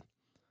Marcion.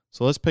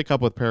 So let's pick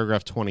up with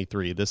paragraph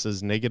 23. This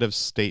is negative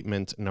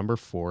statement number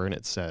 4, and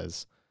it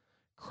says,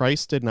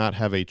 "Christ did not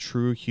have a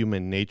true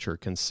human nature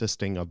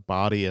consisting of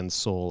body and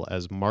soul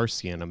as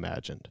Marcion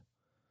imagined."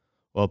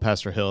 Well,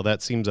 Pastor Hill,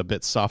 that seems a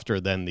bit softer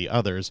than the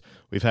others.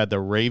 We've had the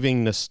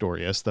raving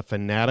Nestorius, the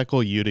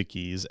fanatical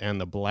Eutyches,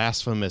 and the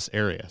blasphemous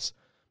Arius.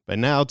 But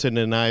now to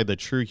deny the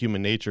true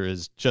human nature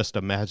is just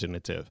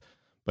imaginative.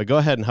 But go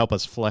ahead and help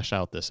us flesh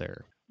out this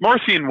error.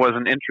 Marcion was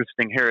an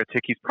interesting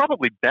heretic. He's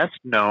probably best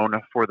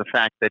known for the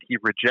fact that he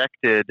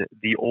rejected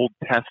the Old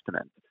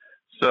Testament.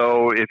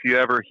 So if you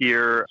ever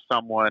hear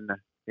someone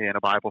in a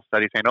Bible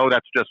study saying, "Oh,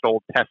 that's just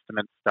Old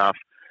Testament stuff,"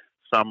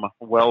 some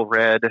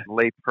well-read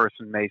lay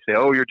person may say,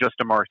 "Oh, you're just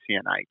a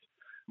Marcionite."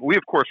 We,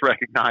 of course,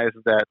 recognize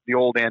that the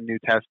Old and New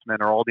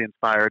Testament are all the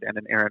inspired and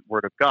inerrant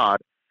Word of God.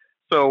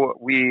 So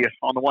we,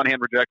 on the one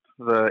hand, reject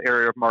the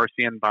error of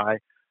Marcion by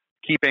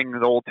keeping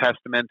the Old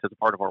Testament as a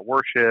part of our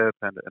worship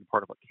and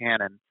part of our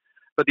canon.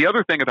 But the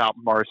other thing about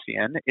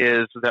Marcion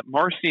is that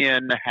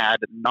Marcion had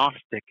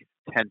Gnostic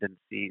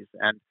tendencies.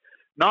 And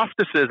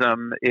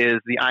Gnosticism is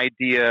the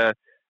idea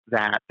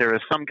that there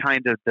is some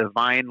kind of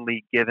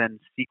divinely given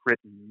secret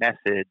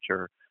message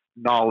or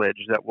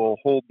knowledge that will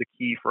hold the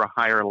key for a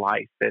higher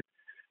life. It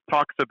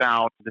talks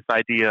about this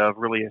idea of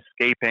really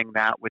escaping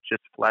that which is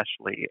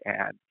fleshly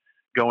and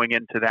going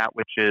into that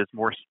which is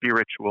more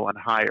spiritual and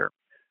higher.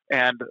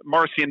 And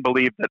Marcion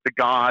believed that the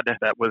God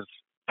that was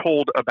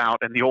told about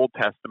in the Old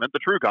Testament, the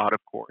true God,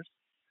 of course,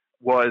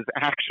 was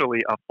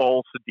actually a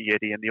false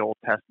deity in the Old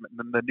Testament.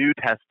 And in the New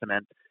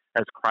Testament,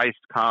 as Christ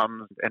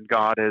comes and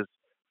God is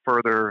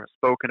further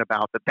spoken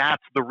about,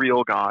 that's the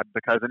real God,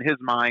 because in his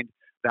mind,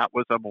 that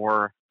was a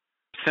more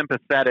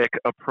sympathetic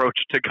approach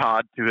to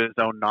God to his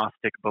own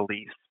Gnostic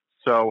beliefs.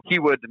 So he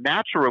would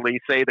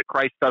naturally say that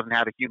Christ doesn't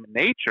have a human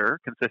nature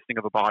consisting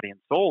of a body and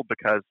soul,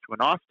 because to a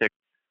Gnostic,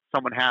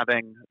 someone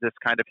having this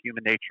kind of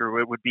human nature,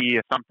 it would be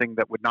something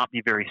that would not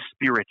be very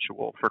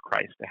spiritual for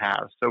Christ to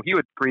have. So he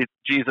would greet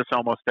Jesus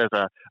almost as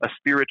a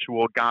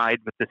spiritual guide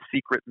with the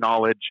secret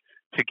knowledge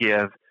to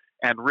give.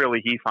 And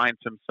really, he finds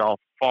himself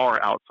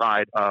far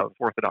outside of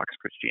Orthodox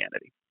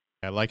Christianity.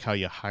 I like how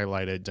you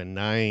highlighted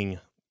denying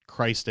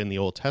Christ in the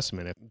Old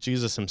Testament.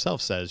 Jesus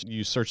himself says,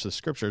 you search the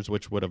scriptures,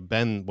 which would have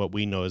been what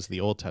we know as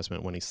the Old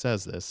Testament when he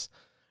says this.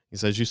 He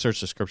says, you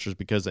search the scriptures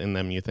because in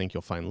them you think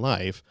you'll find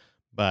life,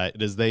 but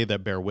it is they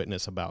that bear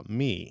witness about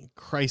me.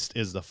 Christ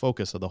is the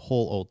focus of the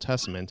whole Old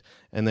Testament.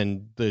 And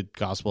then the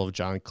Gospel of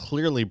John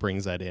clearly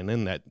brings that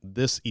in that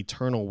this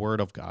eternal word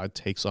of God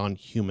takes on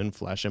human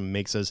flesh and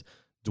makes us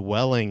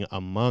dwelling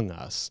among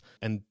us.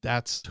 And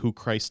that's who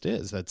Christ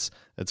is. That's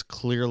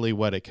clearly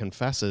what it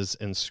confesses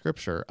in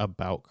Scripture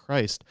about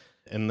Christ.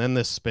 And then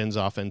this spins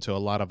off into a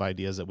lot of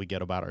ideas that we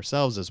get about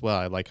ourselves as well.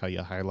 I like how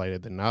you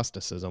highlighted the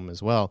Gnosticism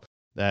as well,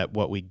 that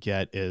what we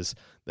get is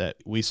that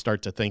we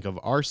start to think of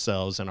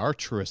ourselves and our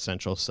true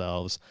essential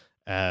selves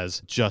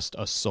as just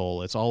a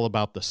soul. It's all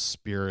about the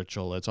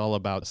spiritual. It's all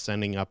about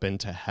ascending up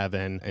into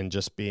heaven and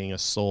just being a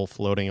soul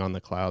floating on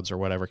the clouds or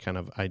whatever kind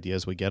of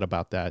ideas we get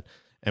about that.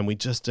 And we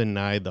just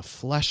deny the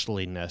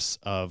fleshliness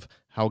of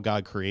how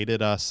God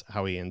created us,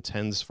 how he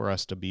intends for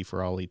us to be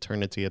for all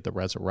eternity at the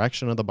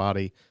resurrection of the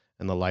body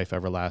and the life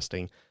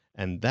everlasting.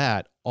 And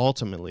that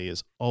ultimately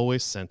is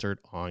always centered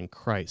on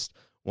Christ.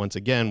 Once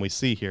again, we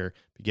see here,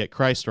 if you get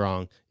Christ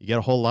wrong, you get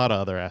a whole lot of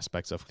other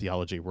aspects of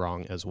theology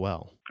wrong as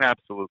well.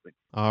 Absolutely.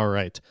 All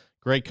right.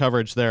 Great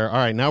coverage there. All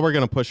right, now we're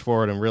going to push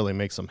forward and really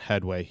make some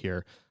headway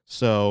here.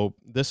 So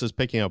this is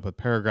picking up with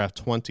paragraph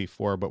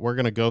 24, but we're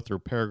going to go through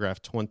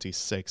paragraph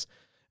 26,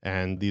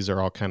 and these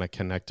are all kind of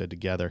connected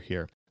together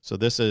here. So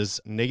this is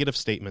negative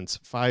statements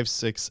 5,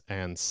 6,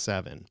 and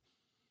 7.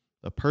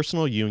 The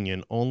personal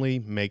union only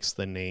makes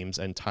the names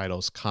and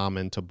titles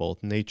common to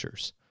both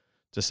natures.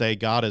 To say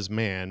God is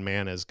man,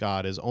 man is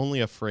God, is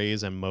only a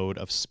phrase and mode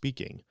of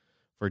speaking.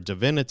 For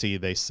divinity,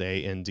 they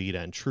say, in deed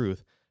and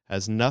truth,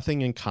 has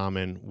nothing in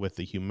common with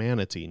the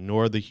humanity,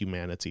 nor the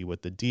humanity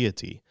with the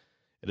deity.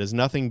 It is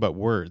nothing but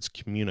words,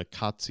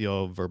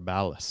 communicatio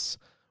verbalis,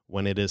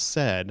 when it is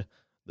said,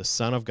 the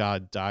Son of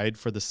God died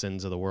for the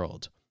sins of the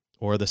world,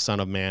 or the Son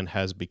of Man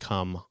has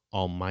become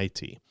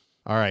almighty.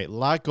 All right, a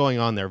lot going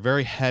on there,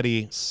 very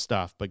heady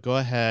stuff, but go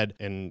ahead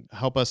and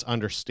help us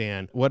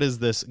understand what is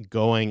this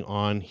going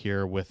on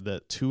here with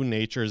the two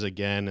natures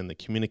again and the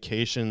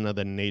communication of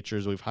the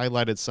natures. We've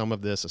highlighted some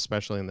of this,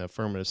 especially in the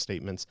affirmative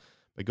statements,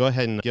 but go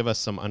ahead and give us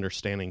some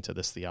understanding to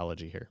this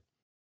theology here.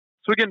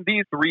 So again,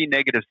 these three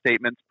negative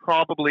statements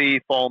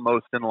probably fall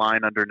most in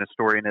line under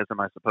Nestorianism,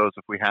 I suppose,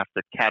 if we have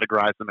to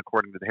categorize them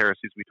according to the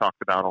heresies we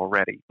talked about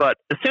already. But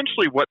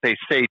essentially what they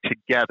say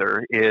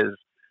together is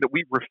that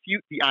we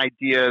refute the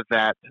idea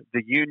that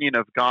the union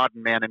of God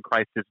and man in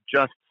Christ is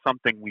just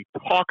something we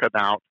talk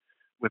about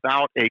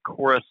without a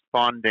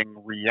corresponding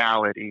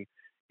reality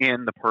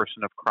in the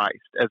person of Christ,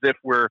 as if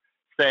we're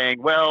saying,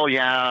 well,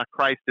 yeah,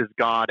 Christ is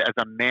God as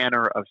a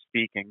manner of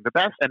speaking. The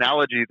best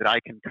analogy that I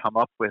can come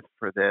up with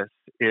for this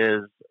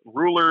is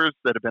rulers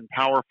that have been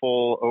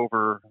powerful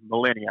over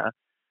millennia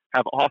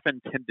have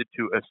often tended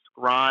to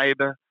ascribe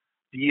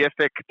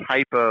deific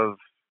type of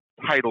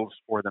titles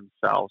for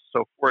themselves.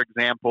 So, for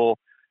example,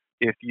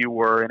 if you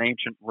were in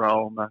ancient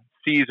Rome,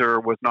 Caesar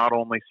was not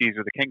only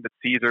Caesar the king, but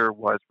Caesar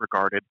was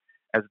regarded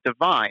as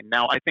divine.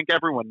 Now, I think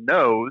everyone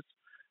knows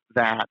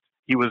that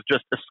he was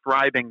just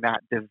ascribing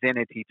that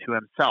divinity to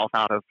himself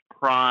out of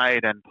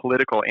pride and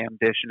political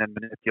ambition and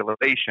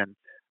manipulation.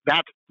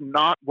 That's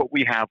not what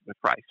we have with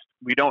Christ.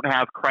 We don't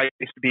have Christ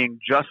being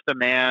just a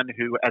man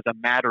who, as a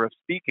matter of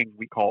speaking,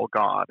 we call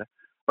God.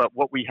 But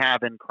what we have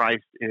in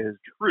Christ is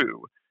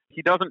true.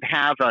 He doesn't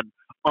have an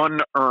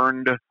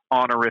unearned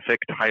honorific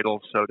title,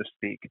 so to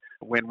speak.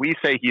 When we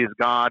say he is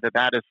God,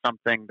 that is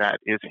something that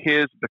is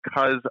his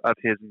because of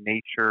his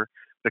nature,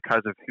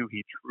 because of who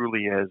he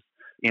truly is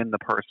in the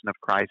person of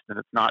Christ. And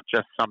it's not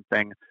just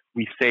something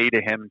we say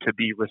to him to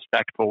be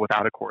respectful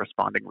without a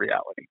corresponding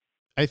reality.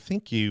 I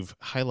think you've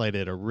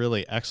highlighted a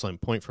really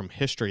excellent point from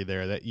history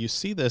there, that you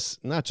see this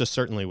not just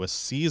certainly with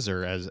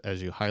Caesar,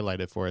 as you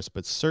highlighted for us,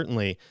 but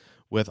certainly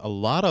with a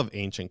lot of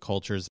ancient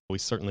cultures. We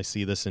certainly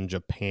see this in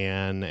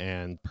Japan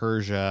and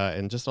Persia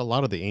and just a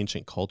lot of the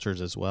ancient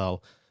cultures as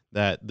well,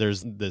 that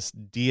there's this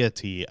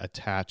deity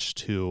attached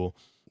to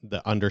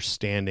the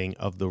understanding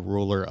of the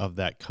ruler of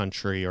that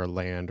country or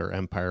land or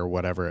empire,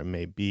 whatever it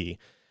may be.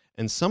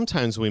 And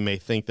sometimes we may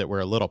think that we're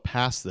a little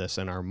past this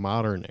in our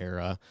modern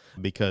era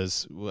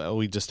because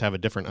we just have a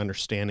different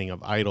understanding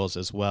of idols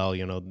as well.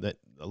 You know, that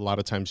a lot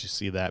of times you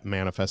see that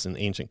manifest in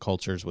ancient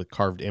cultures with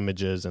carved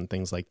images and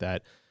things like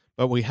that.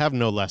 But we have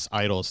no less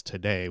idols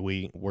today.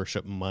 We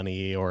worship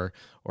money or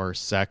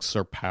sex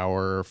or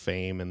power or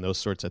fame and those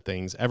sorts of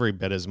things every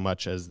bit as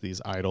much as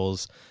these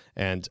idols,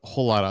 and a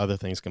whole lot of other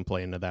things can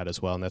play into that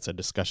as well, and that's a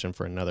discussion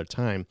for another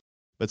time.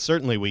 But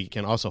certainly we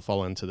can also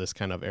fall into this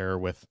kind of error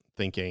with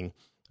thinking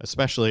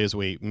especially as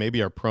we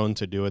maybe are prone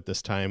to do at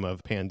this time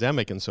of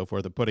pandemic and so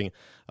forth, of putting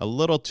a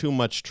little too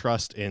much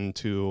trust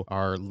into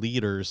our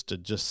leaders to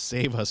just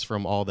save us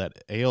from all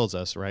that ails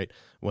us, right?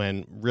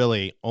 When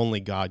really only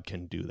God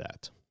can do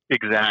that.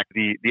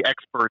 Exactly. The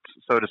experts,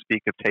 so to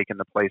speak, have taken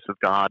the place of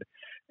God.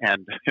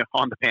 And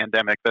on the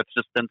pandemic, that's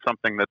just been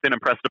something that's been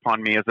impressed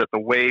upon me, is that the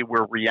way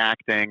we're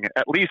reacting,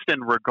 at least in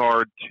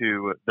regard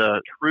to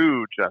the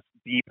true, just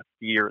deep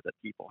fear that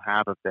people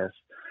have of this,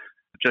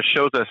 just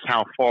shows us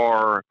how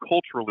far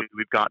culturally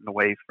we've gotten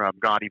away from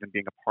God even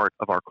being a part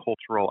of our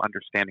cultural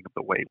understanding of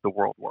the way the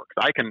world works.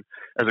 I can,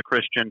 as a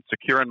Christian,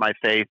 secure in my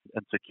faith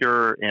and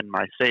secure in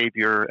my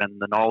Savior and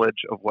the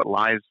knowledge of what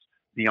lies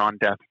beyond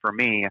death for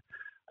me,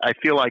 I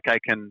feel like I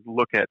can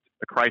look at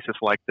a crisis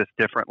like this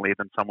differently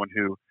than someone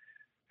who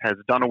has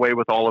done away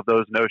with all of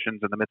those notions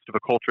in the midst of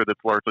a culture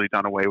that's largely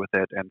done away with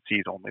it and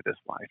sees only this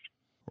life.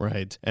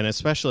 Right. And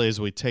especially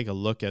as we take a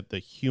look at the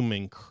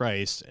human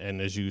Christ,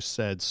 and as you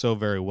said so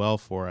very well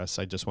for us,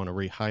 I just want to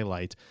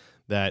re-highlight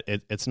that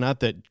it's not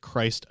that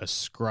Christ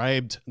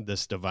ascribed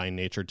this divine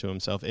nature to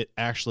himself. It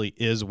actually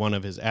is one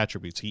of his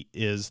attributes. He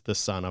is the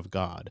Son of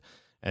God.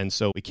 And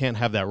so we can't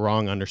have that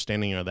wrong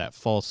understanding or that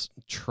false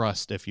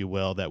trust, if you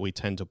will, that we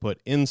tend to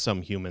put in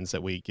some humans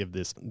that we give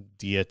this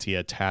deity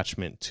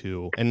attachment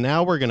to. And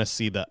now we're going to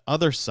see the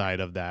other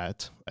side of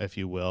that, if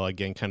you will,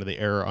 again, kind of the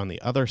error on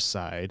the other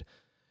side,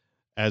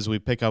 as we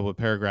pick up with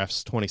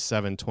paragraphs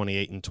 27,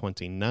 28, and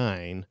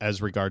 29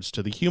 as regards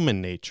to the human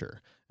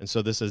nature. And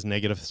so this is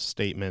negative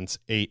statements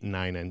 8,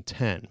 9, and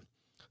 10.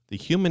 The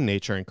human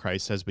nature in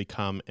Christ has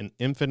become an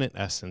infinite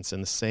essence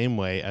in the same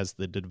way as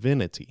the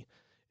divinity.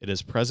 It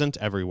is present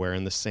everywhere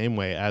in the same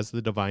way as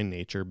the divine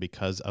nature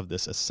because of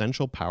this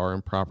essential power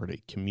and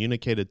property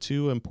communicated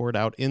to and poured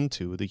out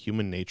into the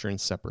human nature and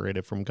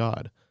separated from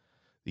God.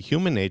 The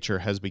human nature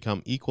has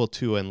become equal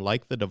to and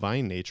like the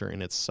divine nature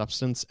in its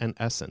substance and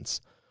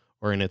essence,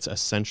 or in its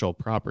essential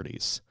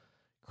properties.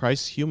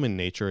 Christ's human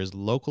nature is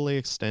locally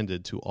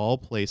extended to all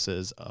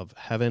places of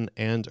heaven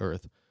and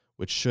earth,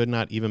 which should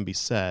not even be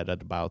said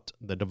about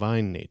the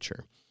divine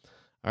nature.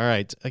 All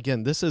right,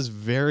 again, this is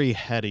very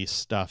heady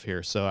stuff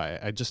here, so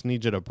I just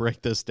need you to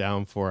break this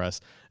down for us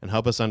and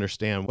help us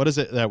understand what is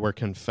it that we're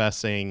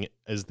confessing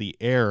is the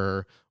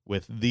error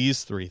with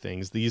these three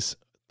things, these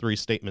three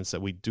statements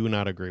that we do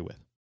not agree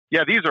with.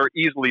 Yeah, these are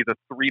easily the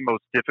three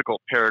most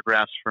difficult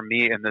paragraphs for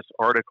me in this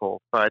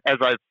article. But as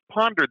I've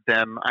pondered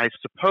them, I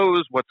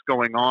suppose what's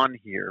going on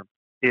here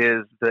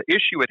is the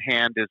issue at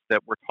hand is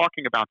that we're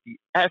talking about the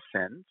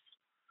essence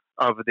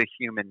of the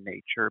human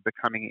nature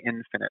becoming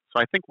infinite.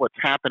 So I think what's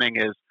happening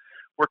is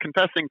we're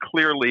confessing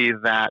clearly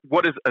that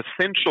what is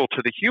essential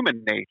to the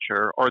human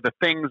nature are the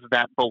things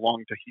that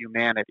belong to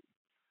humanity.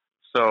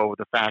 So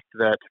the fact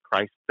that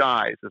Christ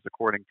dies is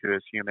according to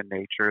his human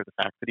nature,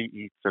 the fact that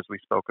he eats, as we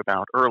spoke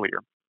about earlier.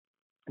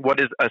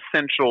 What is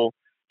essential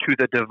to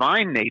the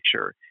divine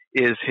nature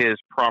is his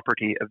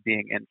property of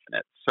being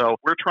infinite. So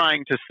we're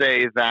trying to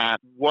say that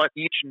what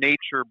each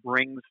nature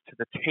brings to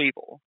the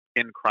table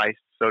in Christ,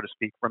 so to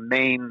speak,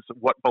 remains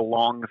what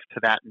belongs to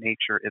that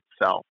nature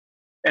itself.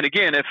 And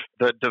again, if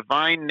the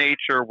divine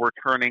nature were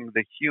turning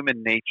the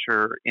human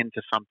nature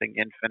into something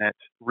infinite,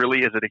 really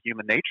is it a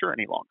human nature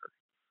any longer?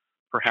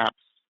 Perhaps,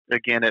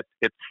 again,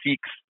 it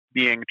seeks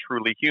being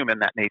truly human,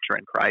 that nature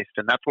in Christ,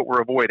 and that's what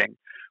we're avoiding.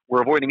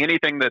 We're avoiding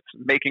anything that's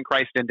making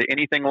Christ into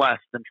anything less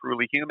than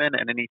truly human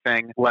and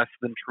anything less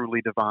than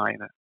truly divine.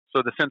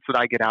 So the sense that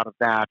I get out of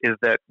that is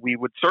that we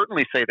would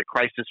certainly say that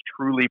Christ is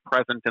truly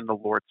present in the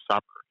Lord's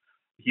Supper.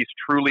 He's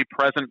truly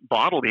present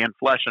bodily in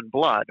flesh and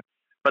blood.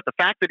 But the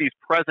fact that he's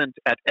present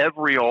at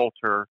every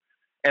altar,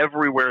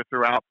 everywhere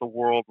throughout the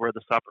world where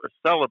the supper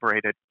is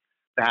celebrated,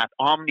 that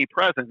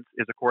omnipresence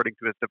is according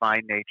to his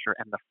divine nature,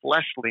 and the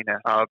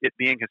fleshliness of it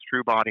being his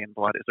true body and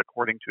blood is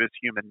according to his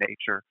human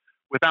nature.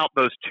 Without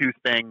those two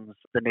things,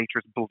 the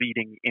nature's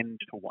bleeding into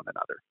one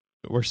another.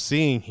 We're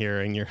seeing here,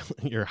 and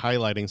you're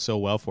highlighting so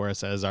well for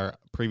us, as our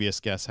previous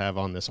guests have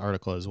on this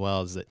article as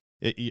well, is that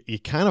you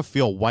kind of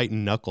feel white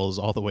knuckles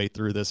all the way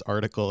through this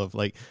article of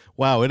like,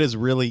 wow, it is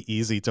really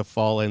easy to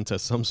fall into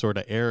some sort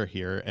of error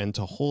here. And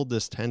to hold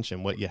this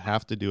tension, what you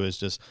have to do is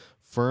just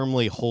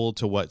firmly hold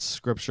to what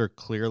Scripture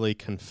clearly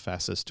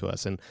confesses to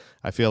us. And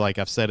I feel like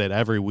I've said it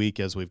every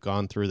week as we've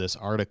gone through this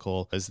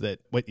article, is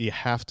that what you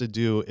have to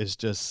do is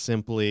just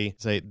simply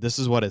say, this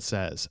is what it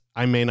says.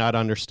 I may not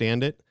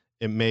understand it.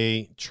 It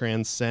may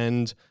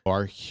transcend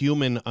our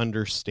human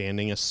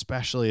understanding,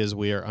 especially as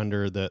we are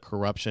under the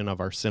corruption of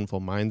our sinful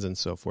minds and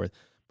so forth.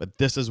 But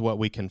this is what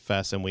we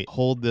confess, and we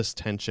hold this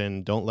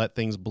tension. Don't let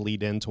things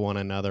bleed into one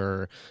another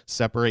or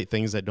separate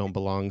things that don't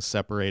belong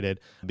separated,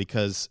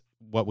 because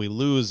what we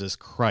lose is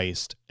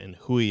Christ and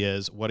who he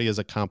is, what he has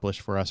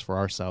accomplished for us for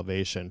our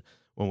salvation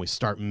when we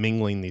start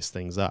mingling these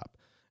things up.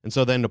 And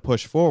so then to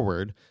push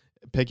forward,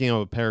 picking up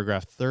with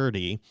paragraph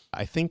 30,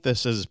 I think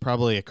this is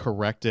probably a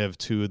corrective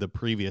to the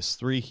previous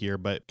three here,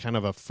 but kind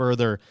of a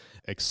further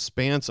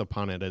expanse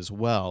upon it as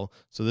well.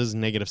 So this is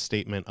negative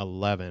statement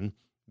 11.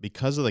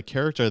 Because of the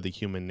character of the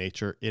human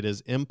nature, it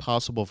is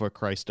impossible for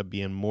Christ to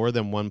be in more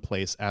than one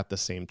place at the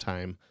same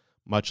time,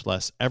 much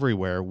less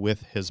everywhere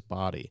with his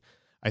body.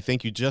 I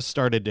think you just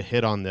started to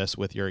hit on this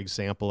with your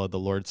example of the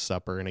Lord's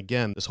Supper. And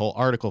again, this whole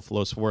article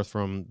flows forth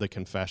from the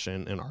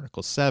confession in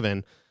Article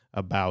 7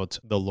 about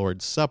the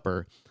Lord's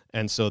Supper.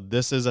 And so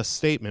this is a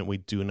statement we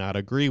do not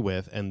agree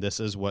with, and this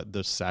is what the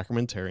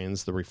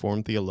sacramentarians, the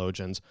Reformed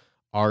theologians,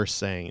 are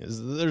saying.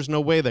 There's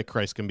no way that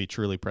Christ can be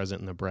truly present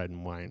in the bread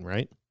and wine,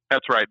 right?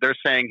 That's right. They're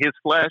saying his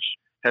flesh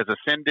has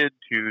ascended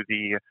to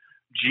the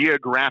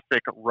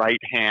geographic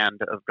right hand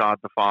of God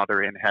the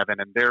Father in heaven,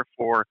 and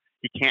therefore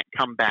he can't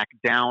come back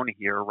down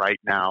here right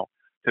now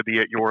to be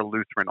at your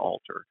Lutheran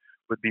altar,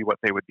 would be what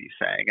they would be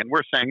saying. And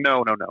we're saying,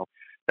 no,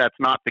 that's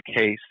not the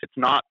case. It's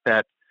not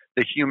that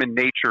the human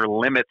nature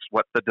limits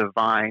what the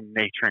divine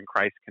nature in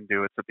Christ can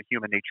do. It's that the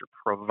human nature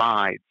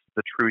provides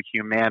the true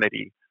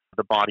humanity,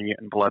 the body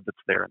and blood that's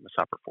there in the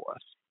supper for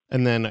us.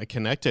 And then a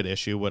connected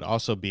issue would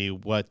also be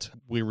what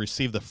we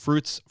receive the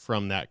fruits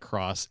from that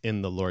cross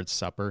in the Lord's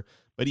Supper.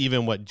 But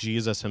even what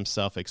Jesus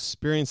himself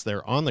experienced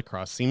there on the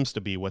cross seems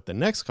to be what the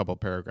next couple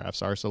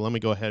paragraphs are. So let me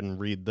go ahead and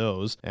read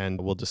those,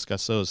 and we'll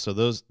discuss those. So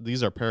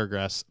these are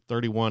paragraphs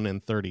 31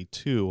 and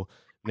 32,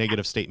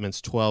 negative statements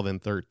 12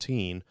 and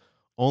 13.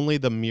 Only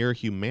the mere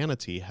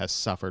humanity has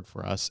suffered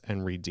for us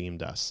and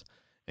redeemed us.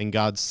 And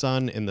God's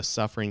Son in the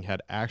suffering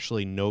had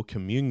actually no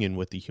communion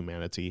with the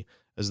humanity,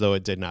 as though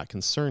it did not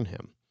concern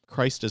him.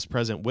 Christ is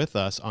present with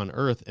us on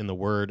earth in the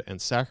word and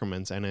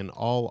sacraments and in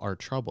all our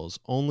troubles,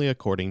 only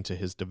according to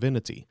his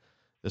divinity.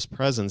 This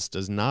presence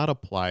does not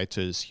apply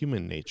to his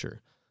human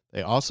nature.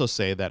 They also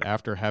say that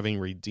after having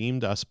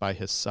redeemed us by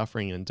his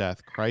suffering and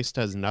death, Christ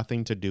has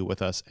nothing to do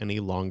with us any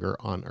longer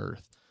on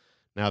earth.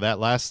 Now, that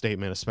last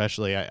statement,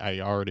 especially,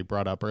 I already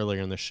brought up earlier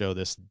in the show,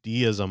 this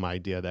deism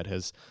idea that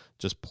has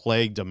just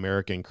plagued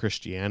American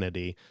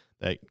Christianity,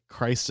 that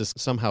Christ is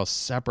somehow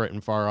separate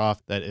and far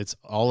off, that it's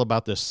all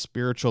about this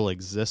spiritual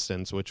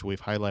existence, which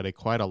we've highlighted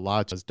quite a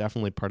lot as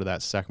definitely part of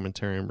that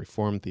sacramentarian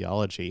Reformed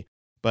theology.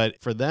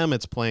 But for them,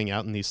 it's playing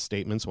out in these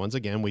statements. Once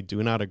again, we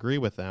do not agree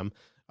with them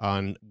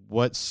on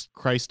what's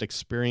Christ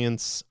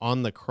experience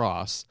on the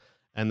cross,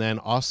 and then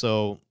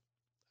also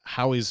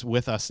how he's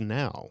with us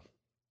now.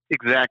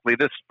 Exactly.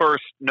 This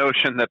first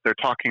notion that they're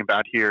talking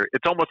about here,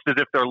 it's almost as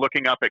if they're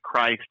looking up at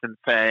Christ and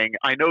saying,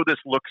 I know this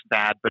looks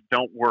bad, but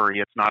don't worry,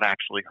 it's not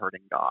actually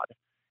hurting God.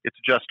 It's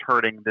just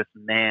hurting this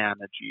man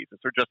of Jesus,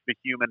 or just the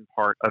human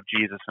part of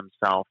Jesus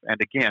himself. And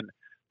again,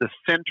 the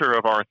center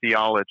of our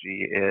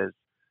theology is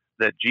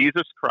that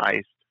Jesus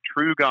Christ,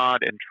 true God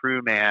and true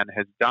man,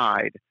 has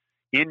died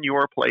in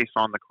your place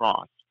on the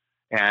cross.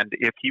 And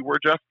if he were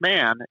just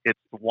man, it's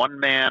one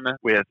man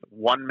with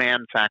one man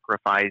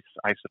sacrifice.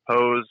 I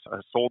suppose a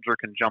soldier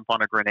can jump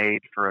on a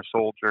grenade for a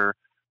soldier,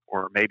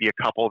 or maybe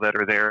a couple that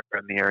are there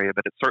in the area,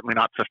 but it's certainly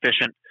not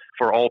sufficient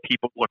for all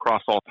people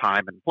across all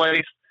time and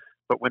place.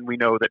 But when we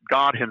know that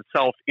God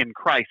himself in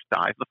Christ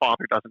dies, the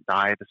Father doesn't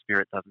die, the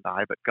Spirit doesn't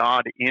die, but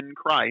God in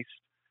Christ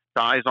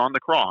dies on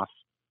the cross,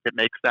 it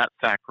makes that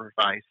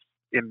sacrifice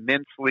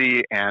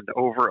immensely and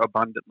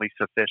overabundantly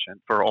sufficient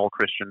for all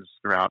Christians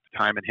throughout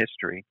time and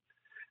history.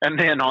 And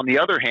then on the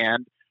other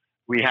hand,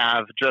 we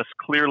have just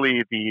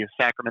clearly the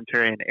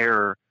sacramentarian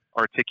error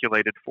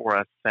articulated for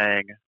us,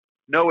 saying,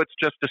 no, it's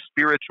just a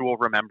spiritual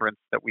remembrance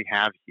that we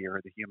have here.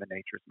 The human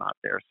nature is not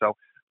there. So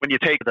when you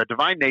take the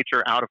divine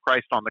nature out of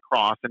Christ on the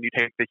cross and you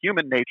take the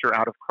human nature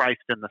out of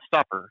Christ in the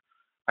supper,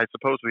 I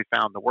suppose we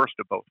found the worst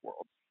of both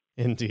worlds.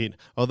 Indeed.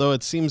 Although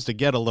it seems to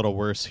get a little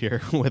worse here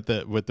with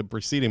the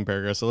preceding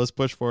paragraph. So let's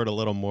push forward a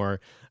little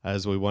more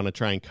as we want to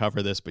try and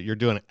cover this. But you're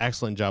doing an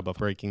excellent job of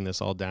breaking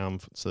this all down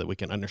so that we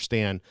can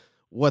understand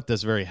what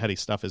this very heady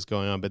stuff is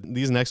going on. But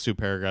these next two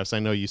paragraphs, I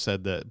know you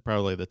said that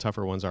probably the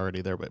tougher one's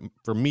already there, but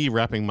for me,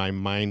 wrapping my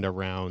mind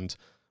around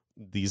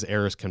these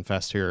errors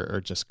confessed here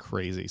are just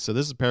crazy. So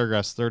this is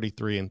paragraphs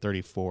 33 and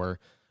 34,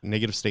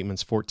 negative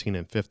statements 14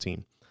 and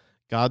 15.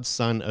 God's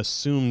Son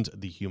assumed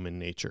the human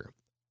nature.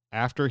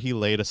 After he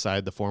laid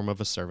aside the form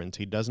of a servant,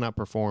 he does not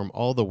perform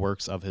all the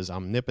works of his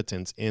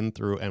omnipotence in,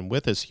 through, and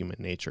with his human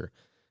nature.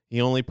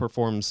 He only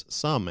performs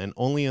some, and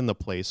only in the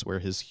place where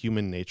his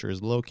human nature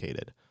is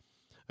located.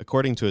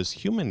 According to his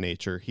human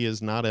nature, he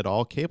is not at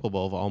all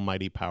capable of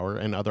almighty power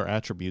and other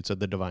attributes of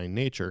the divine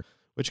nature,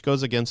 which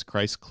goes against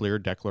Christ's clear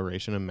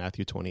declaration in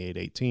Matthew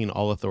 28:18,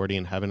 all authority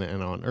in heaven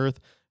and on earth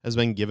has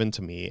been given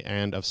to me,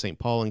 and of St.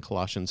 Paul in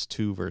Colossians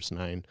 2, verse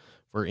 9,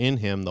 for in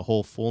him the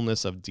whole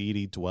fullness of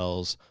deity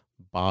dwells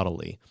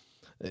bodily.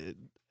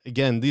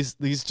 Again,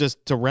 these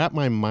just to wrap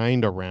my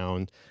mind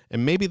around,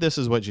 and maybe this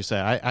is what you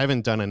said. I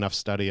haven't done enough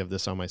study of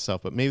this on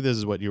myself, but maybe this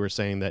is what you were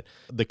saying, that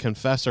the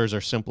confessors are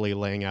simply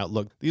laying out,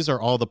 look, these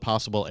are all the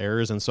possible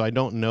errors, and so I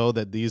don't know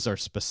that these are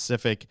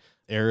specific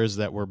errors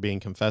that were being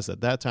confessed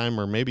at that time,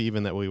 or maybe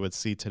even that we would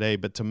see today.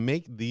 But to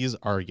make these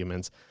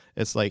arguments,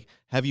 it's like,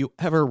 have you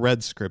ever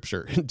read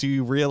Scripture? Do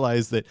you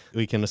realize that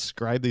we can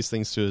ascribe these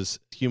things to his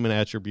human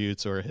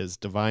attributes or his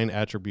divine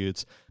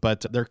attributes,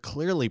 but they're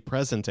clearly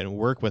present and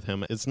work with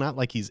him? It's not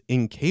like he's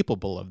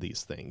incapable of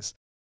these things.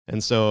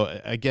 And so,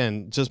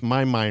 again, just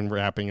my mind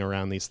wrapping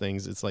around these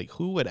things, it's like,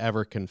 who would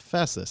ever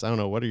confess this? I don't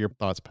know. What are your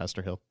thoughts,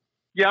 Pastor Hill?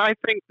 Yeah, I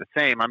think the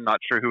same. I'm not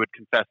sure who would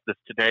confess this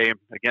today.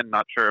 Again,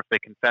 not sure if they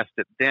confessed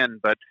it then.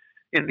 But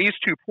in these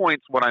 2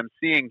 points, what I'm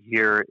seeing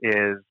here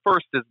is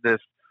first is this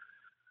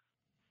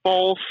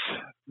false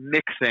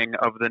mixing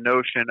of the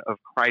notion of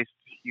Christ's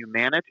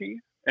humanity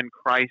and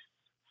Christ's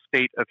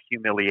state of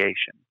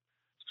humiliation.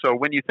 So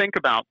when you think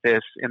about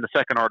this in the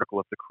second article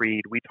of the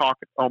Creed, we talk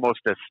almost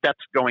as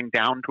steps going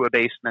down to a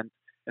basement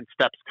and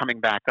steps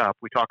coming back up.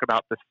 We talk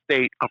about the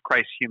state of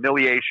Christ's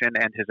humiliation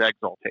and his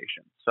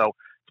exaltation. So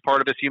it's part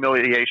of his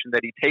humiliation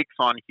that he takes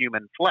on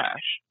human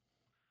flesh,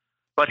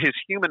 but his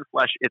human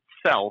flesh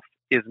itself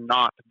is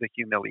not the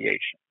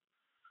humiliation.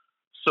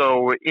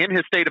 So in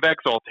his state of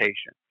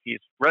exaltation,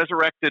 he's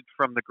resurrected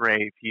from the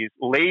grave. He's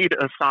laid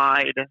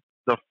aside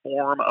the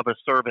form of a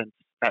servant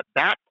at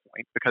that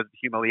point because the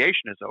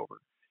humiliation is over.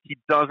 He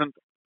doesn't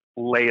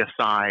lay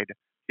aside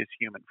his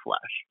human flesh.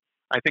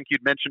 I think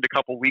you'd mentioned a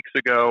couple weeks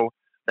ago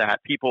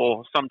that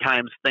people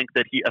sometimes think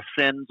that he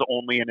ascends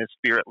only in his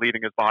spirit,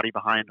 leaving his body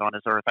behind on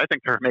his earth. I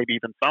think there are maybe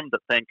even some that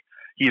think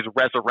he's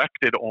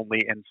resurrected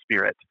only in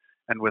spirit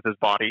and with his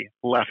body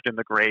left in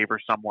the grave or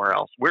somewhere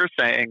else. We're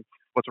saying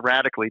what's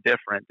radically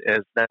different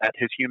is that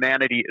his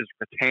humanity is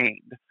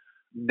retained,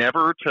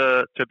 never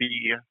to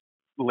be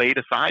laid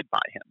aside by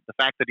him. The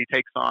fact that he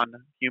takes on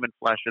human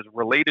flesh is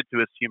related to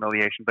his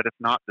humiliation, but it's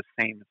not the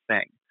same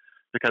thing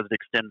because it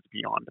extends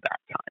beyond that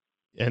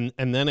time.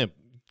 And then it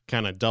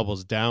kind of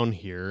doubles down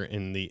here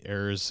in the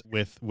errors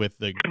with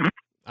the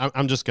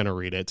I'm just going to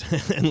read it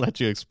and let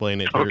you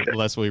explain it here, Okay.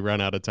 lest we run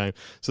out of time.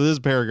 So this is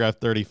paragraph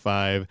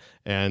 35,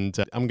 and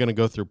I'm going to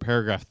go through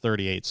paragraph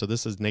 38. So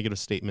this is negative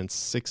statements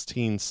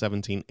 16,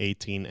 17,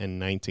 18, and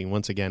 19.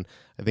 Once again,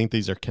 I think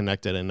these are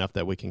connected enough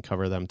that we can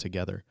cover them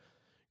together.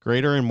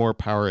 Greater and more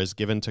power is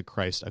given to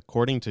Christ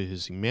according to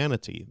his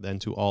humanity than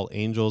to all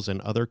angels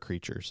and other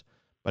creatures,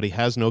 but he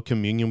has no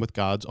communion with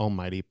God's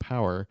almighty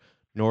power,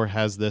 nor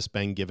has this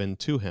been given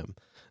to him.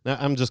 Now,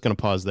 I'm just going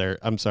to pause there.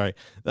 I'm sorry.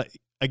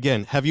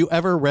 Again, have you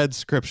ever read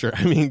Scripture?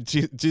 I mean,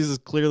 Jesus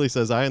clearly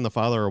says, I and the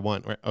Father are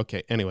one.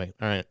 Okay, anyway,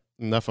 all right,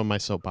 enough of my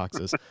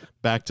soapboxes.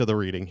 Back to the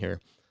reading here.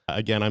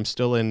 Again, I'm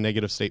still in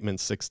negative statement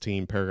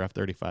 16, paragraph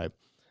 35.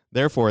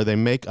 Therefore, they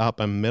make up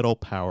a middle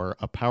power,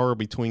 a power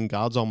between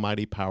God's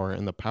almighty power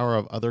and the power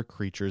of other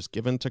creatures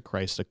given to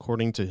Christ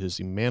according to his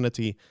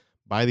humanity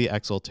by the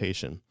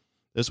exaltation.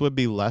 This would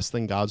be less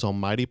than God's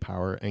almighty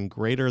power and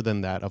greater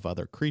than that of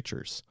other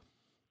creatures.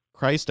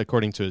 Christ,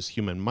 according to his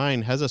human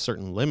mind, has a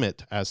certain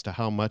limit as to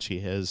how much he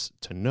is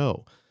to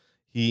know.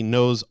 He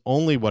knows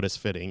only what is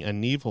fitting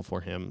and needful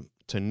for him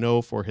to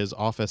know for his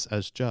office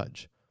as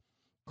judge.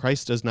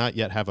 Christ does not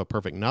yet have a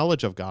perfect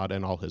knowledge of God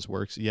and all his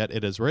works, yet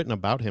it is written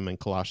about him in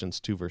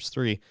Colossians 2, verse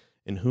 3,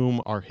 in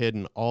whom are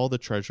hidden all the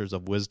treasures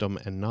of wisdom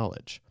and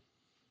knowledge.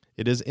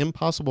 It is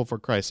impossible for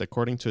Christ,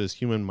 according to his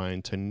human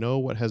mind, to know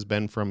what has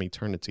been from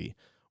eternity,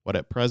 what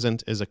at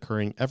present is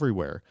occurring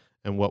everywhere,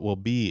 and what will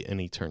be in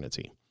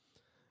eternity.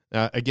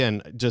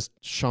 Again, just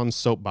Sean's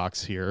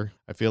soapbox here.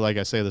 I feel like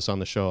I say this on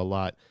the show a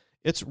lot.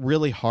 It's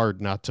really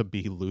hard not to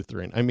be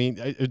Lutheran. I mean,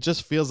 it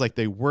just feels like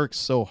they work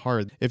so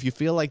hard. If you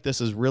feel like this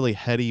is really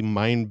heady,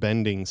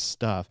 mind-bending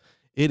stuff,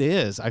 it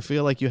is. I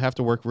feel like you have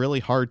to work really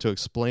hard to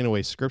explain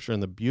away Scripture.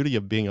 And the beauty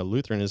of being a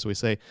Lutheran is we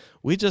say,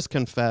 we just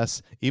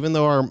confess, even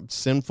though our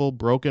sinful,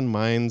 broken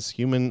minds,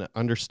 human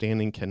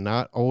understanding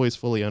cannot always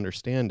fully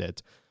understand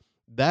it,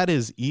 that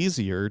is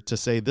easier to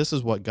say this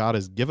is what God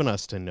has given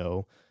us to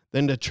know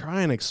than to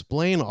try and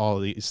explain all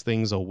these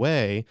things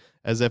away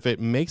as if it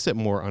makes it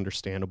more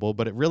understandable,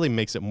 but it really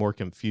makes it more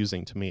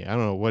confusing to me. I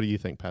don't know. What do you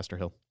think, Pastor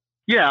Hill?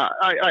 Yeah,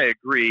 I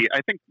agree.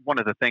 I think one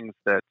of the things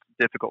that's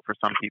difficult for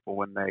some people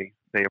when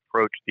they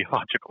approach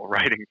theological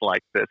writings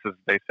like this is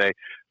they say,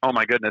 oh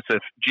my goodness,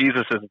 if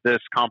Jesus is this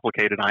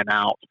complicated, I'm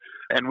out.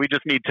 And we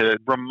just need to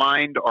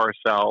remind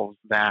ourselves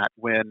that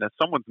when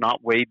someone's not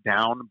weighed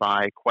down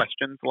by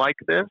questions like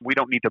this, we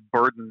don't need to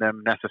burden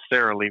them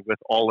necessarily with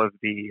all of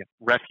the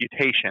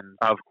refutation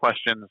of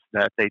questions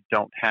that they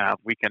don't have.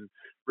 We can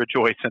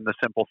rejoice in the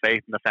simple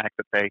faith and the fact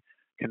that they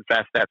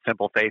confess that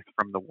simple faith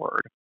from the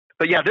Word.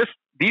 But yeah,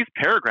 these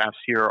paragraphs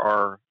here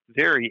are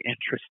very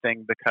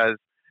interesting because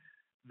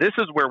this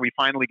is where we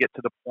finally get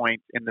to the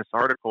point in this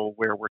article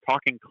where we're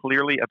talking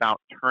clearly about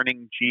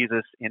turning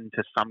Jesus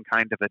into some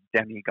kind of a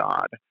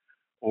demigod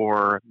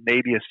or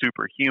maybe a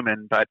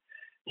superhuman. But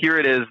here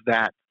it is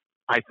that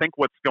I think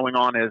what's going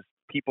on is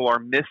people are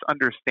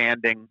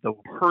misunderstanding the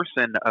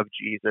person of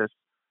Jesus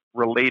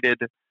related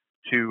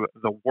to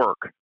the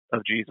work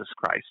of Jesus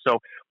Christ. So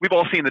we've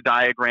all seen the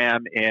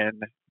diagram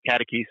in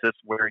catechesis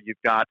where you've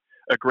got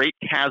a great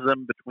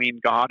chasm between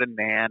God and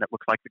man. It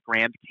looks like the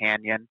Grand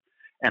Canyon.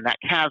 And that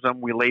chasm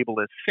we label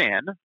as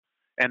sin.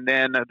 And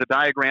then the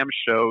diagram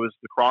shows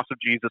the cross of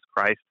Jesus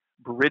Christ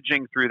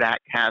bridging through that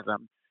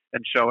chasm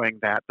and showing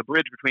that the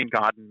bridge between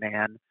God and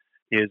man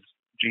is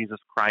Jesus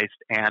Christ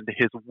and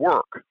his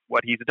work,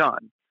 what he's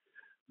done.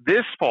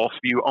 This false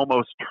view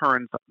almost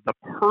turns the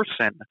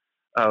person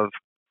of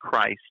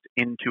Christ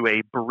into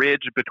a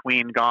bridge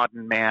between God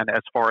and man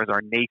as far as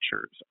our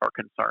natures are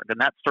concerned. And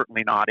that's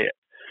certainly not it.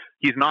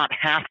 He's not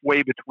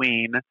halfway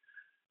between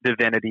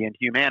divinity and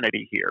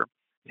humanity here.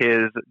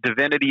 His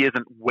divinity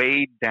isn't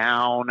weighed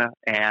down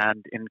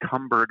and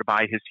encumbered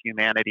by his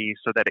humanity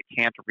so that it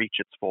can't reach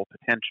its full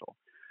potential.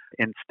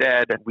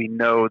 Instead, we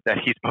know that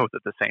he's both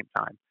at the same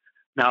time.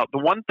 Now, the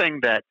one thing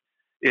that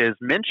is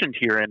mentioned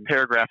here in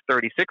paragraph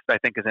 36 that I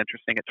think is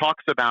interesting, it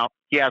talks about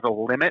he has a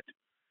limit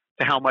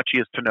to how much he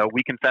is to know.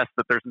 We confess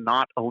that there's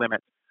not a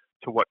limit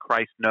to what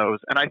Christ knows.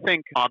 And I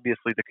think,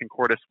 obviously, the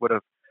Concordus would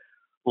have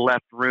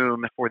left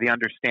room for the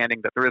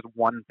understanding that there is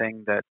one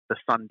thing that the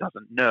Son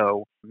doesn't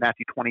know.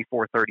 Matthew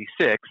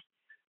 24:36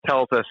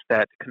 tells us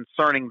that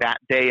concerning that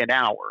day and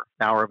hour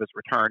of his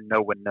return,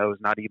 no one knows,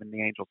 not even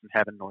the angels in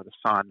heaven nor the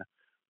Son,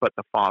 but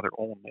the Father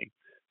only.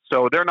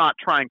 So they're not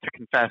trying to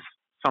confess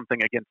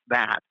something against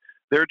that.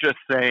 They're just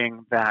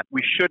saying that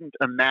we shouldn't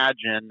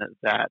imagine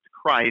that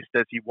Christ,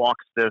 as he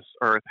walks this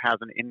earth, has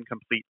an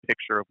incomplete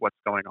picture of what's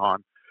going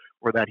on,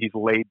 or that he's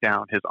laid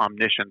down his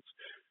omniscience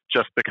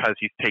just because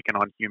he's taken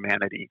on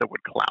humanity that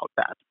would cloud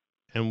that.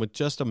 And with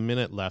just a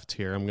minute left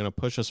here, I'm going to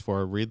push us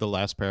forward, read the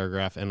last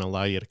paragraph, and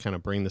allow you to kind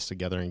of bring this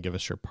together and give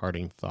us your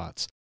parting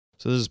thoughts.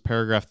 So this is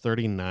paragraph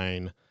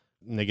 39,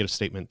 negative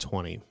statement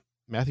 20.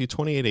 Matthew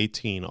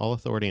 28:18, all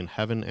authority in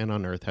heaven and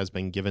on earth has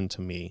been given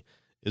to me,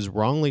 is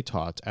wrongly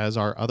taught, as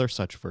are other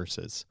such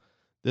verses.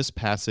 This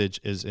passage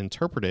is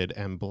interpreted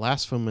and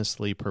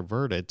blasphemously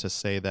perverted to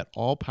say that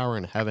all power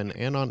in heaven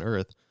and on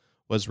earth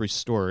was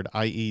restored,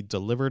 i.e.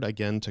 delivered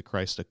again to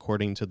Christ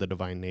according to the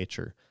divine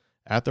nature,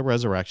 at the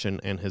resurrection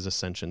and his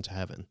ascension to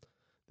heaven.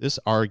 This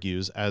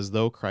argues as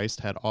though Christ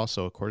had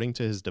also, according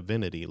to his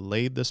divinity,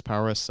 laid this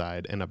power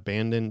aside and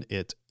abandoned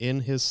it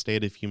in his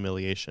state of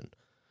humiliation.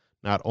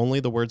 Not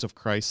only the words of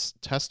Christ's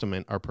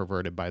testament are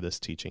perverted by this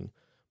teaching,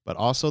 but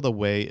also the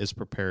way is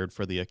prepared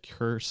for the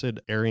accursed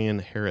Arian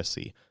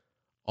heresy.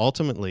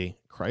 Ultimately,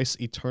 Christ's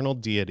eternal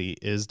deity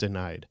is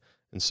denied,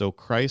 and so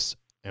Christ,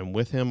 and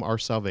with him our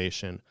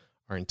salvation,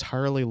 are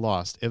entirely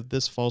lost if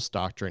this false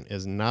doctrine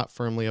is not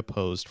firmly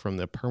opposed from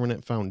the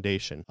permanent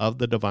foundation of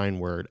the divine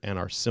word and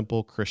our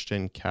simple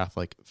Christian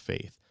Catholic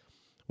faith.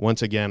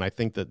 Once again, I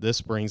think that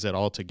this brings it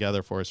all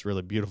together for us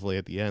really beautifully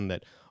at the end,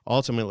 that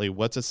ultimately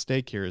what's at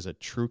stake here is a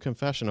true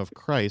confession of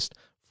Christ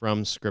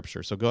from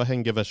Scripture. So go ahead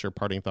and give us your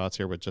parting thoughts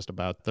here with just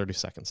about 30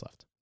 seconds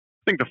left.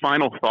 I think the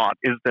final thought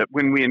is that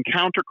when we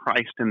encounter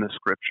Christ in the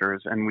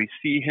Scriptures and we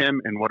see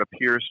him in what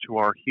appears to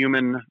our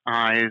human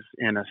eyes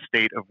in a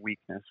state of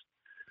weakness,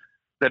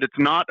 that it's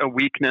not a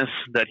weakness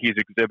that he's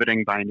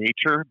exhibiting by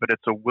nature, but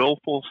it's a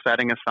willful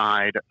setting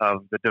aside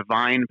of the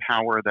divine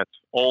power that's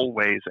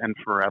always and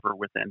forever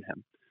within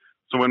him.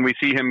 So when we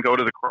see him go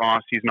to the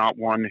cross, he's not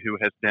one who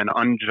has been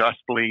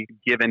unjustly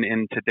given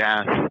into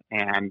death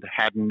and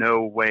had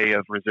no way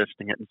of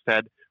resisting it.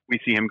 Instead, we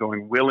see him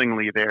going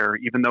willingly there,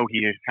 even though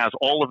he has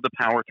all of the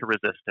power to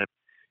resist it.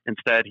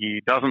 Instead,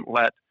 he doesn't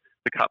let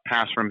the cup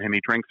pass from him.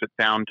 He drinks it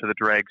down to the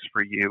dregs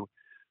for you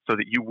so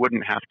that you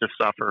wouldn't have to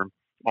suffer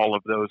all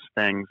of those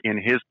things in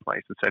his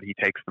place. Instead, he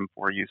takes them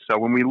for you. So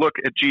when we look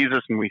at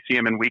Jesus and we see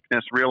him in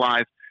weakness,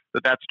 realize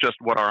that that's just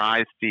what our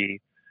eyes see.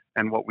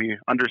 And what we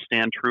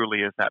understand truly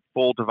is that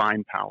full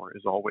divine power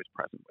is always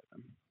present with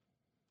him.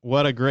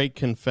 What a great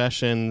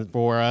confession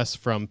for us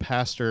from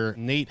Pastor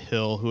Nate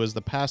Hill, who is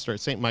the pastor at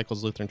St.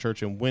 Michael's Lutheran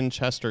Church in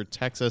Winchester,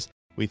 Texas.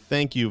 We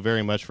thank you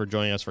very much for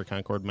joining us for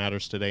Concord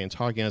Matters today and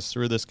talking us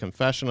through this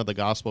confession of the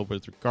gospel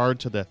with regard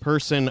to the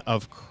person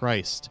of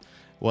Christ.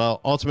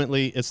 Well,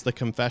 ultimately, it's the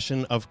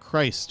confession of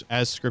Christ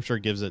as Scripture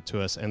gives it to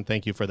us. And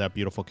thank you for that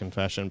beautiful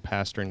confession,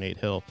 Pastor Nate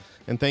Hill.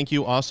 And thank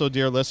you also,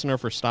 dear listener,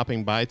 for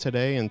stopping by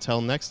today. Until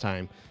next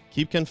time,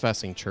 keep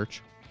confessing,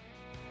 church.